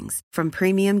savings, from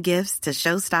premium gifts to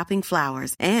show-stopping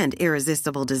flowers and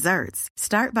irresistible desserts.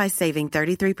 Start by saving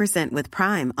 33% with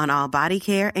Prime on all body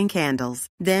care and candles.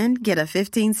 Then get a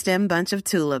 15-stem bunch of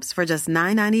tulips for just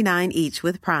 $9.99 each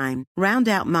with Prime. Round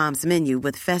out Mom's menu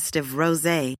with festive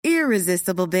rosé,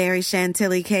 irresistible berry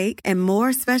chantilly cake, and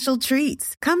more special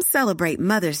treats. Come celebrate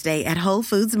Mother's Day at Whole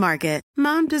Foods Market. Market.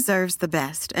 Mom deserves the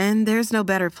best, and there's no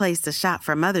better place to shop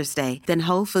for Mother's Day than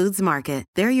Whole Foods Market.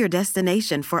 They're your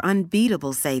destination for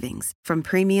unbeatable savings, from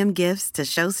premium gifts to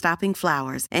show-stopping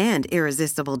flowers and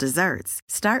irresistible desserts.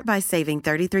 Start by saving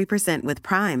 33% with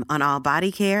Prime on all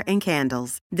body care and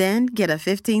candles. Then get a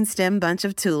 15-stem bunch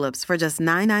of tulips for just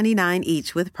 $9.99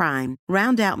 each with Prime.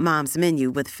 Round out Mom's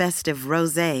menu with festive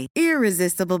rosé,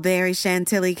 irresistible berry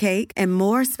chantilly cake, and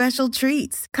more special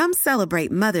treats. Come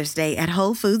celebrate Mother's Day at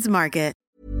Whole Foods Market.